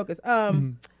stay focused.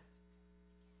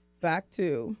 Back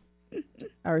to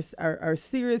our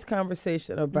serious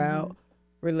conversation about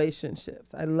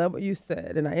relationships. I love what you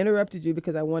said, and I interrupted you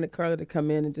because I wanted Carla to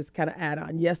come in and just kind of add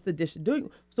on. Yes, the dish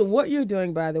doing. So what you're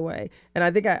doing, by the way, and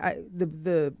I think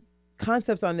the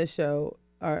concepts on this show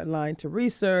are aligned to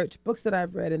research, books that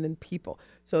I've read, and then people.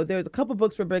 So there's a couple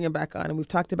books we're bringing back on, and we've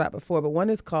talked about before, but one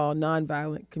is called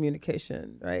Nonviolent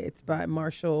Communication, right? It's by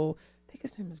Marshall, I think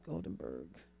his name is Goldenberg,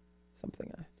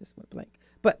 something, I just went blank.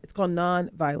 But it's called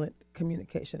Nonviolent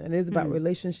Communication, and it is about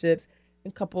relationships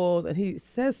and couples, and he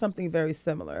says something very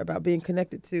similar about being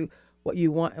connected to what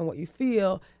you want and what you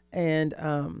feel. And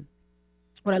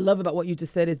what I love about what you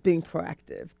just said is being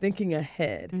proactive, thinking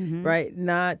ahead, right?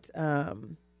 Not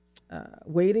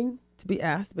waiting to be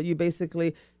asked, but you're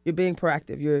being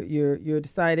proactive. You're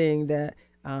deciding that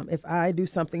if I do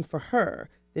something for her,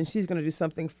 then she's going to do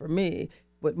something for me.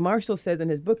 What Marshall says in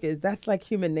his book is that's like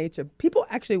human nature. People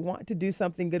actually want to do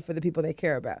something good for the people they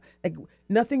care about. Like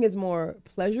nothing is more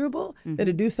pleasurable than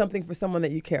to do something for someone that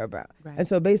you care about. Right. And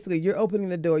so basically you're opening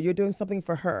the door, you're doing something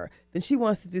for her, then she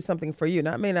wants to do something for you.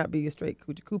 Now it may not be a straight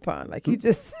coupon like you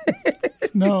just said.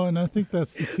 No, and I think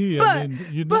that's the key.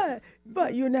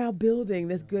 But you're now building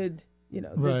this good,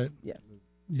 right. Yeah.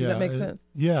 Does that make sense?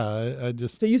 Yeah, I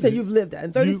just. So you said you've lived that.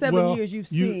 In 37 years you've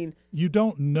seen. You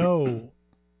don't know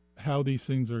how these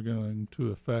things are going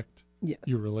to affect yes.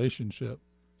 your relationship.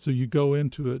 So you go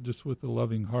into it just with a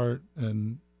loving heart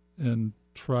and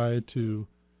try to,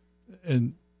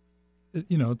 and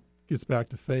it gets back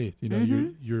to faith.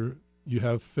 You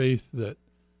have faith that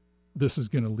this is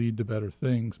going to lead to better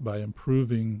things by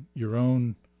improving your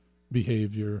own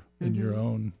behavior and your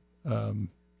own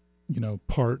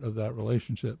part of that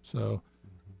relationship. So,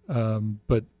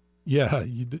 but yeah,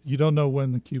 you don't know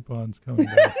when the coupon's coming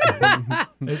back.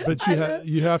 But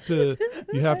you have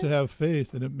to have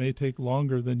faith, and it may take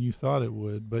longer than you thought it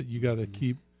would, but you got to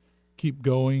keep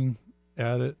going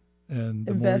at it, and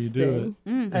the more you do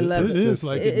it, I love it. It is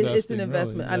like it's an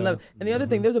investment. Really. I love it. And the other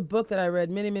thing, there's a book that I read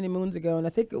many, many moons ago, and I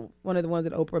think one of the ones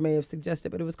that Oprah may have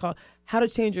suggested, but it was called How to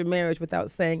Change Your Marriage Without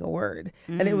Saying a Word.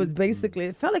 And it was basically,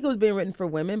 it felt like it was being written for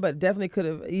women, but definitely could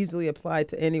have easily applied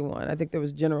to anyone. I think there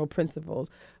was general principles,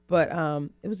 but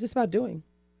it was just about doing.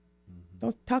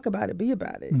 Don't talk about it, be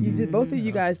about it. You did, both of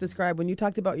you guys described, when you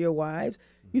talked about your wives,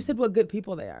 you said what good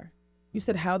people they are. You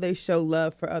said how they show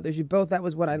love for others. You both, that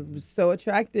was what I was so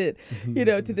attracted,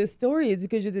 to this story, is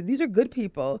because these are good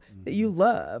people that you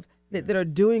love, that are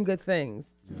doing good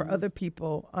things for other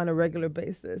people on a regular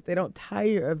basis. They don't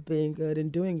tire of being good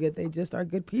and doing good. They just are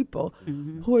good people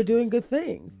who are doing good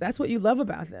things. That's what you love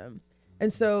about them.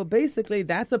 And so basically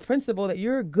that's a principle, that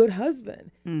you're a good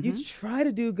husband. You try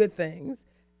to do good things,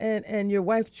 and your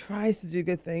wife tries to do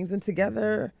good things, and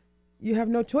together you have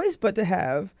no choice but to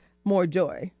have more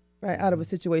joy. Right, out of a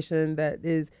situation that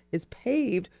is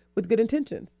paved with good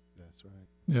intentions. That's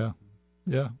right.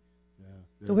 Yeah.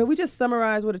 So have we just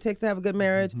summarized what it takes to have a good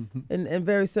marriage in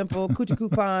very simple coochie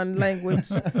coupon language?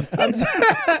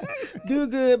 Do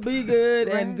good, be good,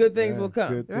 and good things will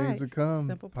come. Good things will come.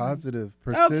 Simple Positive,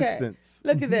 persistence.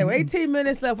 Okay. Look at that. 18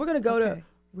 minutes left. We're going to go to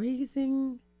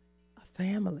raising a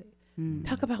family.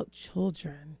 Talk about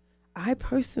children. I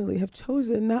personally have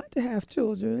chosen not to have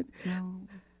children. No.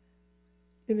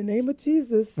 in the name of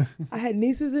Jesus, I had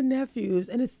nieces and nephews,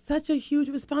 and it's such a huge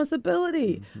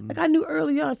responsibility. Like I knew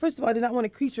early on, first of all, I did not want a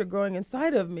creature growing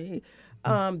inside of me.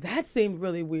 That seemed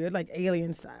really weird, like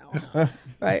alien style,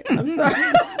 right? I'm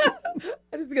sorry.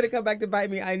 This is going to come back to bite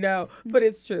me, I know, but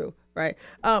it's true, right?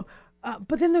 But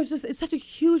then it's such a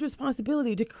huge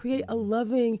responsibility to create a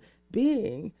loving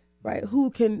being, right, who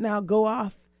can now go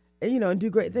off and do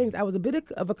great things. I was a bit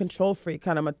of a control freak,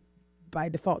 kind of by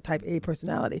default type A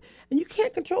personality. And you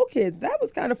can't control kids. That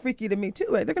was kind of freaky to me too,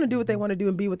 right? They're going to do what they want to do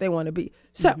and be what they want to be.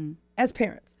 So as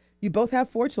parents, you both have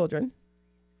 4 children.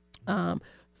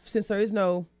 Since there is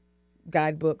no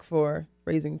guidebook for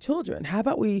raising children, how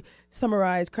about we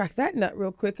crack that nut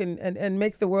real quick and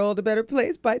make the world a better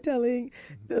place by telling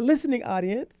the listening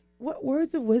audience, what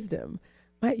words of wisdom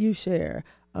might you share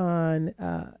on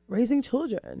raising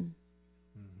children?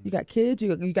 You got kids,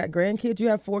 you got grandkids, you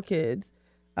have 4 kids,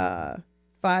 5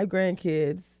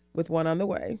 grandkids with 1 on the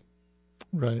way.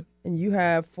 Right. And you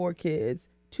have 4 kids,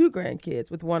 2 grandkids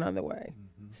with 1 on the way.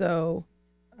 So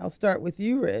I'll start with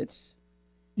you, Rich.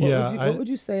 What would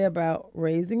you say about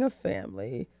raising a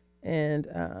family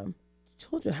and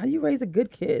children? How do you raise a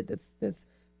good kid that's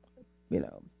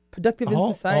productive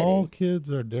in society? All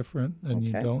kids are different, and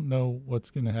you don't know what's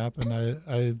going to happen.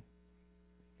 I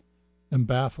am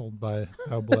baffled by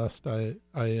how blessed I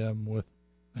am with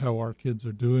how our kids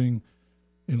are doing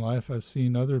in life. I've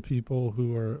seen other people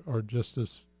who are just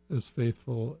as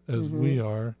faithful as we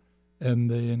are, and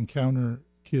they encounter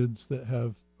kids that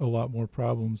have a lot more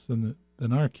problems than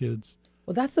our kids.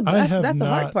 Well, that's the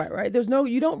hard part, right?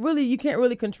 You can't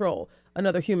really control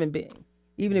another human being,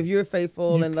 even if you're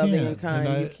faithful and loving and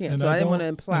kind. You can't. So I didn't want to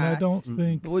imply. And I don't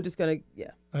think. But we're just gonna.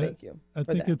 Yeah. Thank you. I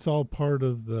think it's all part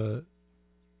of the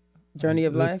journey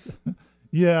of life.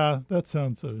 Yeah, that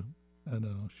sounds so. I don't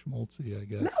know, schmaltzy, I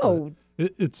guess. No.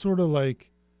 It's sort of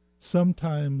like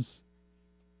sometimes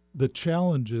the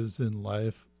challenges in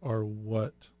life are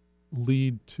what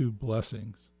lead to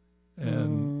blessings.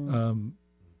 And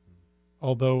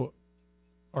although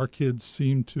our kids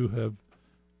seem to have,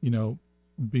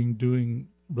 been doing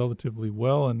relatively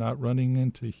well and not running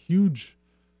into huge,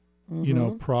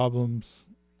 problems,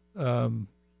 I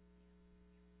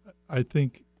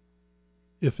think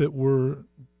if it were,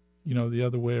 the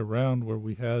other way around, where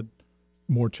we had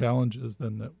more challenges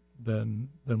than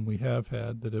we have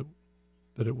had, that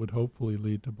it would hopefully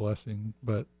lead to blessing.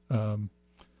 But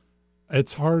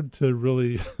it's hard to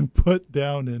really put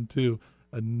down into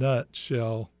a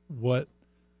nutshell what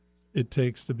it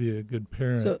takes to be a good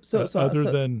parent, other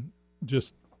than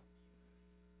just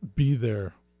be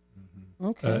there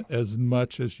as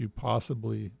much as you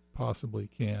possibly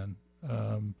can,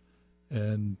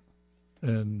 and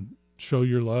show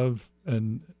your love,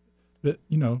 and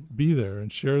be there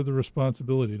and share the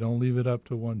responsibility. Don't leave it up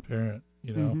to one parent.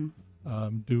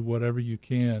 Do whatever you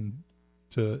can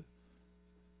to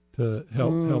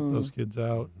help those kids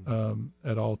out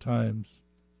at all times,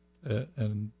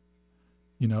 and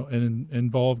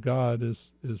involve God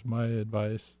is my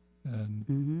advice,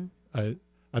 and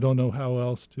I don't know how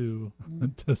else to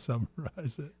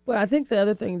summarize it. Well, I think the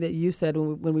other thing that you said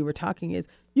when we were talking is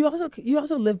you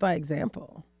also live by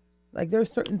example. Like there are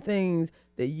certain things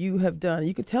that you have done.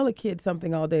 You could tell a kid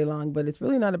something all day long, but it's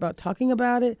really not about talking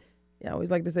about it. I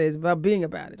always like to say it's about being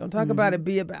about it. Don't talk about it,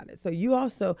 be about it. So you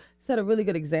also set a really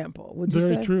good example, would you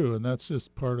say? Very true, and that's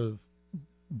just part of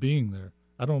being there.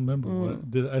 I don't remember what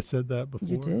did I said that before.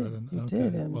 You did. You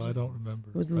did. Well, I don't remember.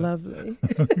 It was lovely.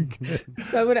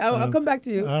 So I'll come back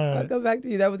to you. All right. I'll come back to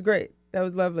you. That was great. That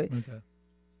was lovely.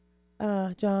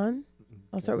 Okay. John,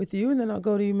 I'll start with you, and then I'll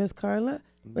go to you, Miss Carla.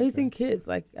 Raising kids,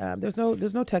 like there's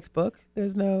no textbook.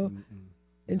 There's no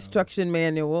instruction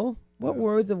manual. What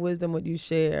words of wisdom would you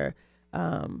share?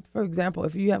 For example,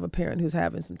 if you have a parent who's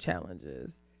having some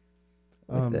challenges.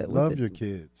 Love your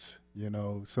kids.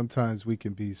 Sometimes we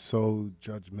can be so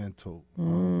judgmental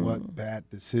on what bad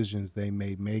decisions they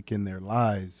may make in their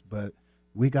lives, but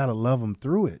we got to love them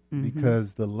through it,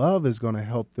 because the love is going to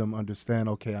help them understand,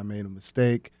 okay, I made a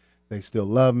mistake. They still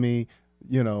love me,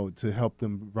 to help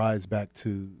them rise back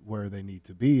to where they need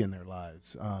to be in their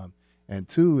lives. And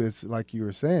 2, it's like you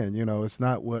were saying, it's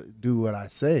not do what I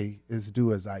say, it's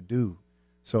do as I do.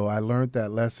 So I learned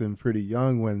that lesson pretty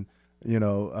young when,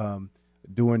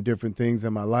 doing different things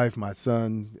in my life. My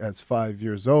son, as 5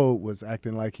 years old, was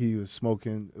acting like he was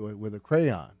smoking with a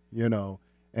crayon,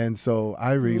 And so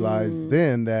I realized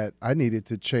then that I needed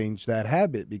to change that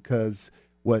habit, because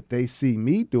what they see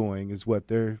me doing is what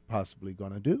they're possibly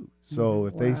going to do. So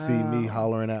if they see me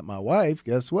hollering at my wife,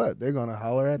 guess what? They're going to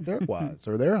holler at their wives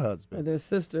or their husband. Or their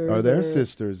sisters. Or their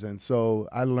sisters. And so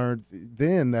I learned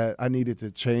then that I needed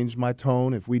to change my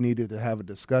tone. If we needed to have a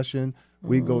discussion,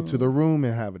 we go to the room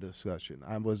and have a discussion.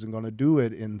 I wasn't going to do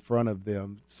it in front of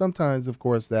them. Sometimes, of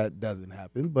course, that doesn't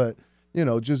happen. But,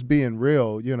 just being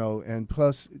real, and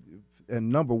plus, and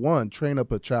number one, train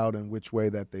up a child in which way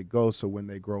that they go, so when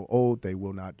they grow old, they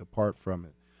will not depart from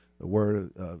it. The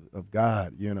word of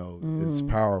God, is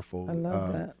powerful. I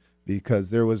love that. Because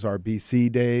there was our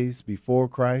BC days before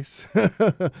Christ.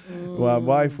 My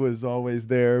wife was always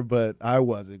there, but I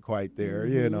wasn't quite there,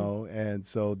 And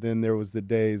so then there was the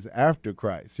days after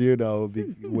Christ,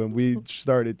 when we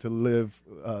started to live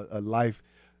a life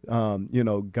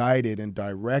guided and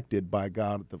directed by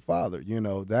God the Father.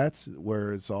 That's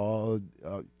where it's all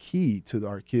key to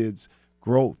our kids'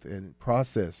 growth and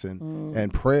process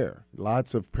and prayer.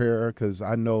 Lots of prayer, because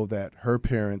I know that her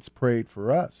parents prayed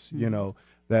for us,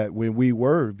 that when we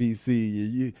were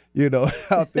BC,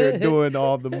 out there doing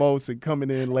all the most and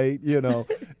coming in late,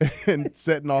 and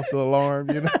setting off the alarm,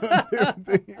 different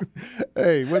things.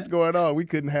 Hey, what's going on? We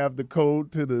couldn't have the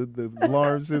code to the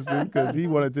alarm system because he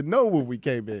wanted to know when we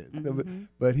came in.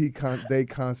 But they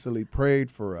constantly prayed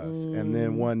for us. And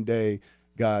then one day,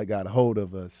 God got a hold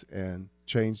of us and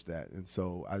changed that. And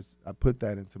so I put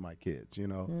that into my kids,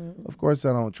 Of course,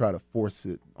 I don't try to force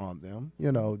it on them.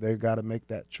 They got to make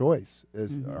that choice.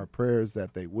 It's our prayers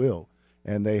that they will,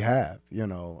 and they have,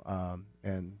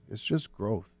 and it's just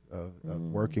growth of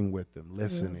working with them,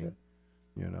 listening,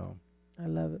 I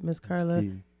love it. Miss Carla,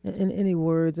 any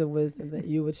words of wisdom that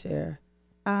you would share?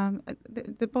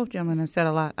 The both gentlemen have said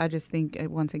a lot. I just think,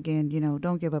 once again,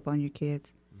 don't give up on your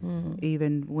kids,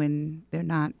 even when they're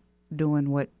not doing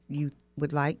what you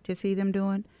would like to see them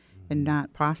doing and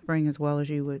not prospering as well as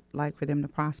you would like for them to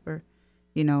prosper.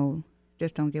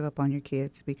 Just don't give up on your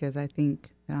kids, because I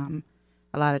think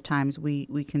a lot of times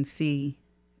we can see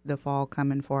the fall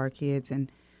coming for our kids,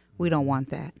 and we don't want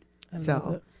that.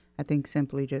 So I think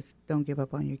simply just don't give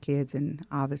up on your kids, and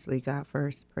obviously God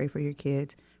first. Pray for your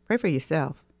kids. Pray for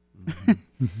yourself.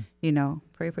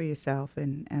 Pray for yourself.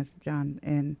 And as John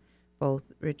and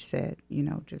both Rich said,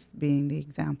 just being the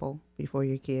example before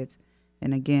your kids,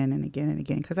 and again and again and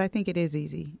again. Because I think it is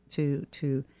easy to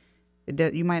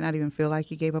you might not even feel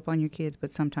like you gave up on your kids,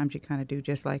 but sometimes you kind of do,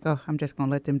 just like, oh, I'm just going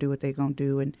to let them do what they're going to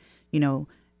do. And,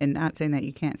 and not saying that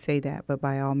you can't say that, but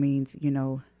by all means,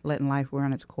 letting life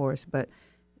run its course. But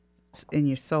in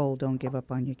your soul, don't give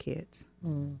up on your kids.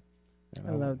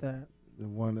 I love that. The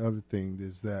one other thing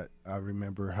is that I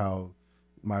remember how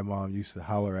my mom used to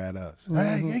holler at us.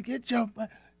 Hey, get your...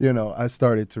 I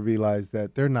started to realize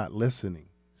that they're not listening.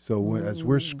 So as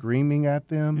we're screaming at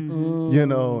them,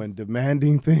 and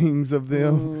demanding things of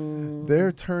them,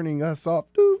 they're turning us off.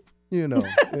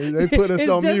 They put us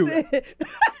on mute.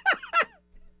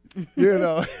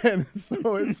 And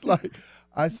so it's like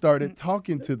I started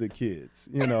talking to the kids,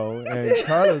 and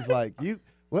Carla's like,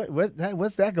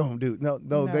 what's that gonna do?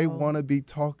 No, they want to be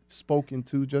spoken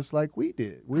to just like we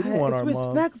did. We didn't want our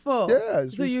mom. Respectful. Yeah,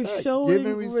 it's so respect. You're showing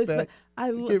giving respect.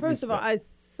 First of all, I'm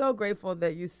so grateful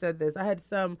that you said this. I had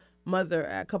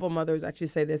a couple mothers actually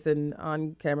say this in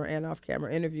on camera and off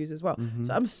camera interviews as well.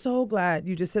 So I'm so glad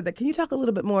you just said that. Can you talk a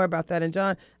little bit more about that? And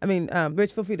John,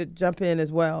 Rich, feel free to jump in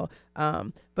as well.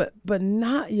 But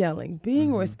not yelling,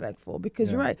 being respectful,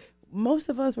 because you're right. Most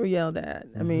of us were yelled at.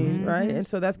 Right? And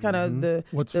so that's kind of the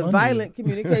violent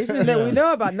communication that we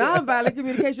know about. Nonviolent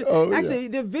communication. Actually,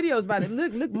 the videos by it.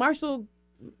 Look, Marshall.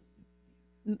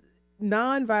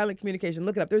 Nonviolent communication.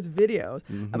 Look it up. There's videos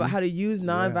about how to use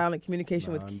nonviolent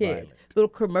communication with kids. Little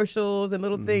commercials and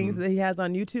little things that he has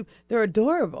on YouTube. They're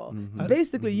adorable. So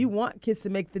basically, you want kids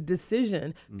to make the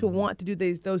decision to want to do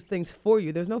those things for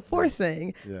you. There's no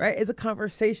forcing, right? It's a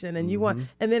conversation, and you want.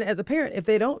 And then as a parent, if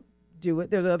they don't do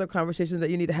it, there's other conversations that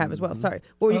you need to have as well. Sorry,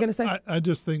 what were you going to say? I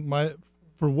just think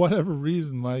for whatever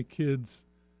reason, my kids,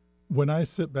 when I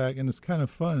sit back, and it's kind of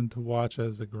fun to watch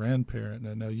as a grandparent, and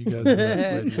I know you guys are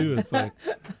that way too, it's like,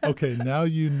 okay, now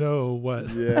you know what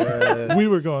we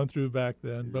were going through back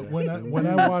then. But when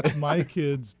I watch my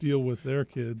kids deal with their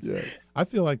kids, I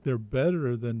feel like they're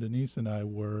better than Denise and I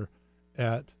were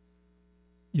at,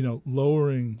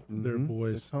 lowering their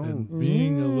voice and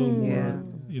being a little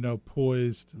more,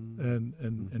 poised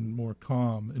and more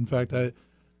calm. In fact, I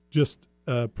just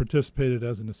participated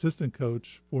as an assistant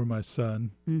coach for my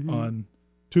son on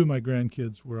two of my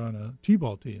grandkids were on a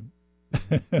t-ball team.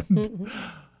 And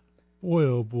boy,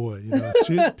 oh boy,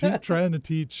 trying to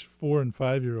teach 4 and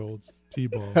 5-year-olds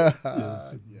T-ball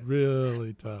is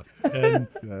really tough. And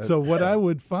so what I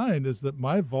would find is that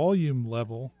my volume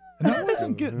level, and I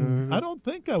wasn't getting, I don't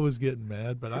think I was getting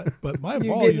mad, but my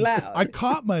volume, loud. I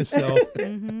caught myself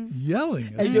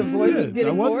yelling. And your voice was getting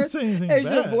I wasn't hoarse? saying anything As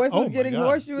bad. your voice was my getting God.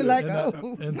 hoarse, you were like,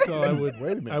 And so I would,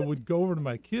 Wait a minute. I would go over to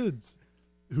my kids,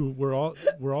 who were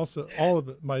also all of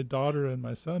it. My daughter and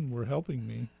my son were helping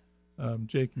me,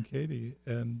 Jake and Katie,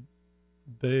 and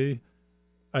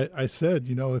I said,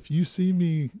 if you see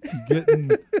me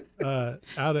getting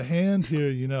out of hand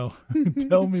here,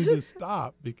 tell me to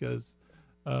stop, because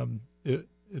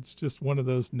it's just one of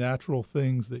those natural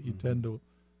things that you tend to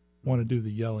want to do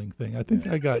the yelling thing. I think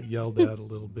I got yelled at a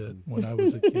little bit when I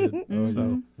was a kid.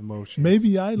 So Emotions.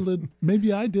 maybe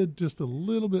I did just a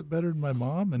little bit better than my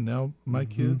mom, and now my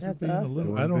kids are That's being awesome. a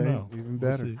little. Doing I don't better, know. even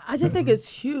We'll better. see. I just think it's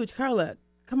huge. Carla,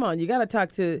 come on, you got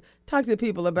to talk to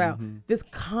people about this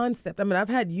concept. I mean, I've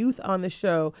had youth on the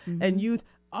show and youth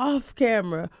off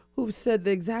camera who've said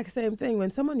the exact same thing.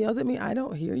 When someone yells at me, I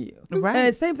don't hear you. Right.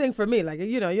 And same thing for me. Like,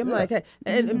 I'm like, hey,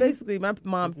 and basically my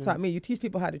mom taught me, you teach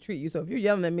people how to treat you. So if you're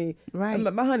yelling at me, Right.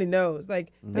 my honey knows,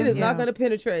 like, it is not going to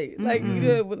penetrate. Like,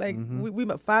 we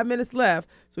 5 minutes left,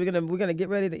 so we're gonna get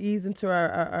ready to ease into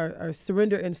our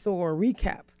surrender and soar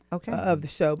recap. Okay. Of the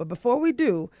show. But before we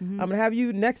do, I'm gonna have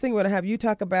you. Next thing, we're gonna have you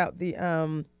talk about the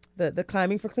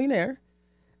climbing for clean air,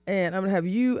 and I'm gonna have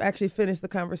you actually finish the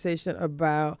conversation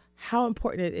about how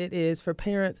important it is for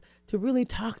parents to really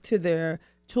talk to their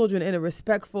children in a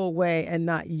respectful way and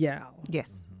not yell.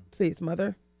 Yes. Please,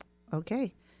 mother.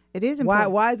 Okay. It is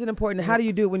important. Why is it important? How do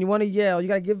you do it when you want to yell? You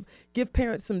gotta give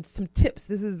parents some tips.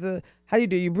 This is how do you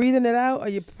do? You breathing it out? Are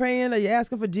you praying? Are you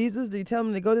asking for Jesus? Do you tell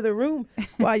them to go to their room?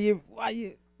 Why you?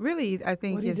 Really, I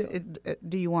think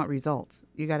do you want results?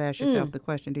 You got to ask yourself the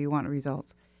question, do you want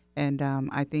results? And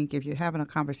I think if you're having a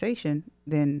conversation,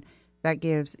 then that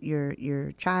gives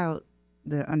your child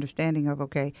the understanding of,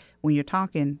 okay, when you're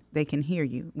talking, they can hear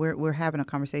you. We're having a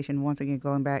conversation, once again,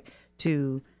 going back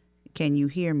to, can you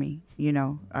hear me?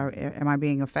 Or am I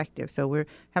being effective? So we're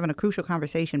having a crucial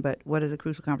conversation, but what is a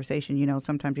crucial conversation?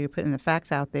 Sometimes you're putting the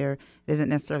facts out there. It isn't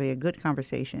necessarily a good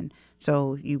conversation.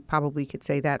 So you probably could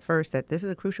say that first, that this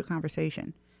is a crucial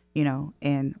conversation,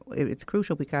 and it's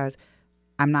crucial because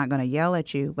I'm not going to yell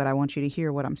at you, but I want you to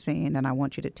hear what I'm saying, and I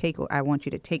want you to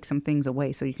take some things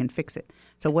away so you can fix it.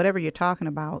 So whatever you're talking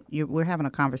about, we're having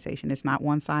a conversation. It's not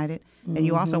one-sided. And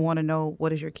you also want to know,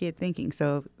 what is your kid thinking?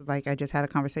 So like I just had a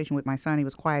conversation with my son. He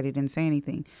was quiet. He didn't say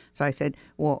anything. So I said,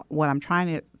 well, what I'm trying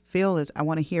to feel is I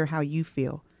want to hear how you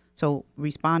feel. So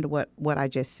respond to what I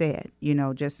just said,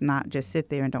 just not just sit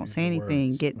there and don't say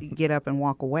anything, get up and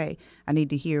walk away. I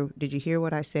need to hear, did you hear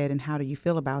what I said, and how do you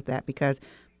feel about that? Because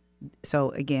so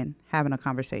again, having a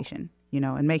conversation,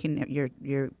 and making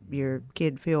your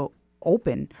kid feel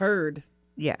open. Heard.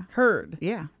 Yeah. Heard.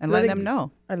 Yeah. And letting them know.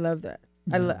 I love that.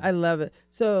 I love it.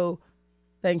 So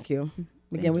thank you.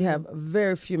 Again, we have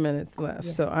very few minutes left.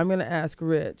 Yes. So I'm going to ask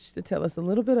Rich to tell us a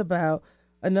little bit about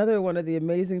another one of the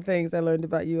amazing things I learned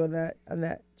about you on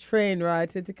that train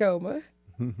ride to Tacoma.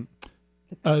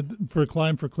 For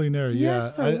Climb for Clean Air,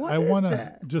 Yes, yeah. sir. I want to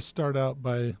that? just start out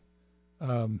by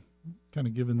kind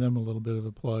of giving them a little bit of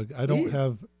a plug. I don't Please.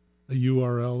 have a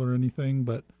URL or anything,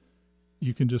 but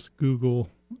you can just Google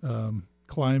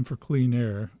Climb for Clean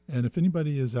Air. And if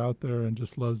anybody is out there and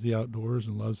just loves the outdoors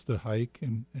and loves to hike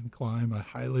and climb, I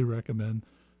highly recommend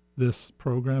this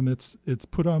program. It's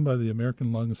put on by the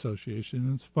American Lung Association,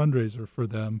 and it's a fundraiser for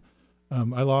them.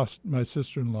 I lost my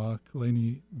sister-in-law,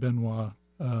 Kalani Benoit,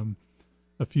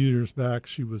 a few years back.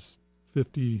 She was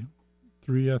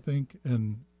 53, I think,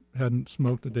 and hadn't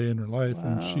smoked a day in her life. Wow.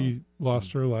 And she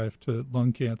lost her life to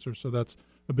lung cancer. So that's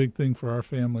a big thing for our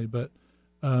family. But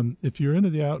if you're into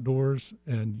the outdoors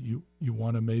and you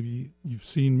want to, maybe you've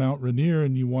seen Mount Rainier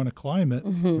and you want to climb it,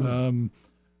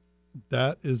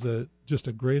 that is just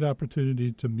a great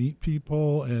opportunity to meet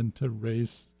people and to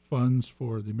raise funds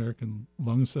for the American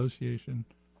Lung Association.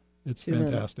 It's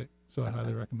fantastic. So I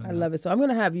highly recommend it. I love it. So I'm going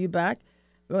to have you back.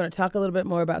 We're going to talk a little bit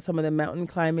more about some of the mountain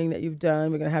climbing that you've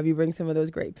done. We're going to have you bring some of those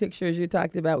great pictures you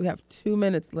talked about. We have 2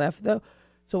 minutes left, though.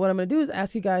 So what I'm going to do is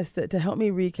ask you guys to help me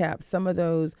recap some of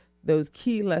those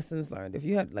key lessons learned. If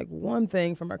you had like one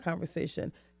thing from our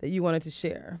conversation that you wanted to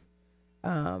share,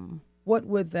 what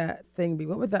would that thing be?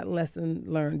 What would that lesson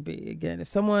learned be? Again, if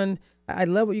someone, I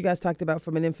love what you guys talked about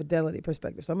from an infidelity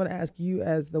perspective. So I'm going to ask you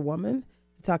as the woman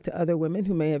to talk to other women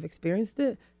who may have experienced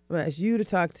it. I'm going to ask you to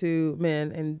talk to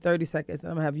men in 30 seconds. And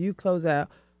I'm going to have you close out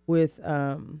with,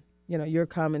 your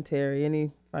commentary,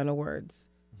 any final words.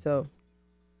 So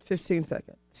 15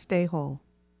 seconds. Stay whole.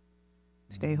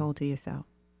 Stay whole to yourself.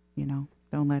 You know,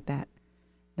 don't let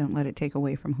it take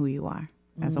away from who you are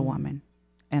as a woman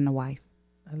and a wife.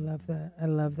 I love that. I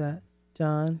love that.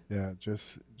 John? Yeah,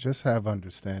 just have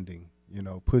understanding. You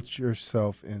know, put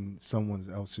yourself in someone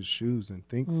else's shoes and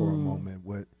think for a moment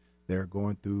what they're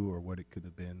going through or what it could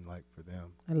have been like for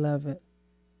them. I love it.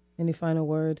 Any final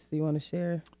words you want to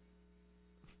share?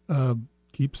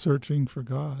 Keep searching for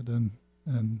God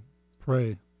and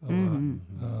pray a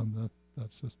lot.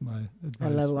 That's just my advice. I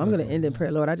love it. Well, I'm going to end in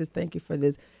prayer. Lord, I just thank you for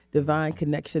this divine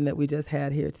connection that we just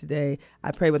had here today.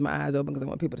 I pray with my eyes open because I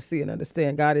want people to see and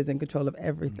understand God is in control of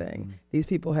everything. These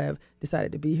people have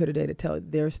decided to be here today to tell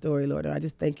their story, Lord, and I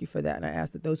just thank you for that. And I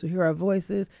ask that those who hear our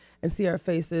voices and see our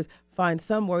faces find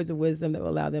some words of wisdom that will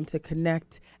allow them to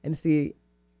connect and see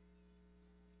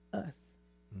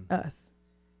us,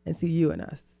 and see you and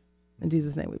us. In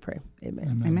Jesus' name we pray. Amen.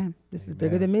 Amen. Amen. This is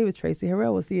Bigger Than Me with Traci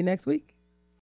Harrell. We'll see you next week.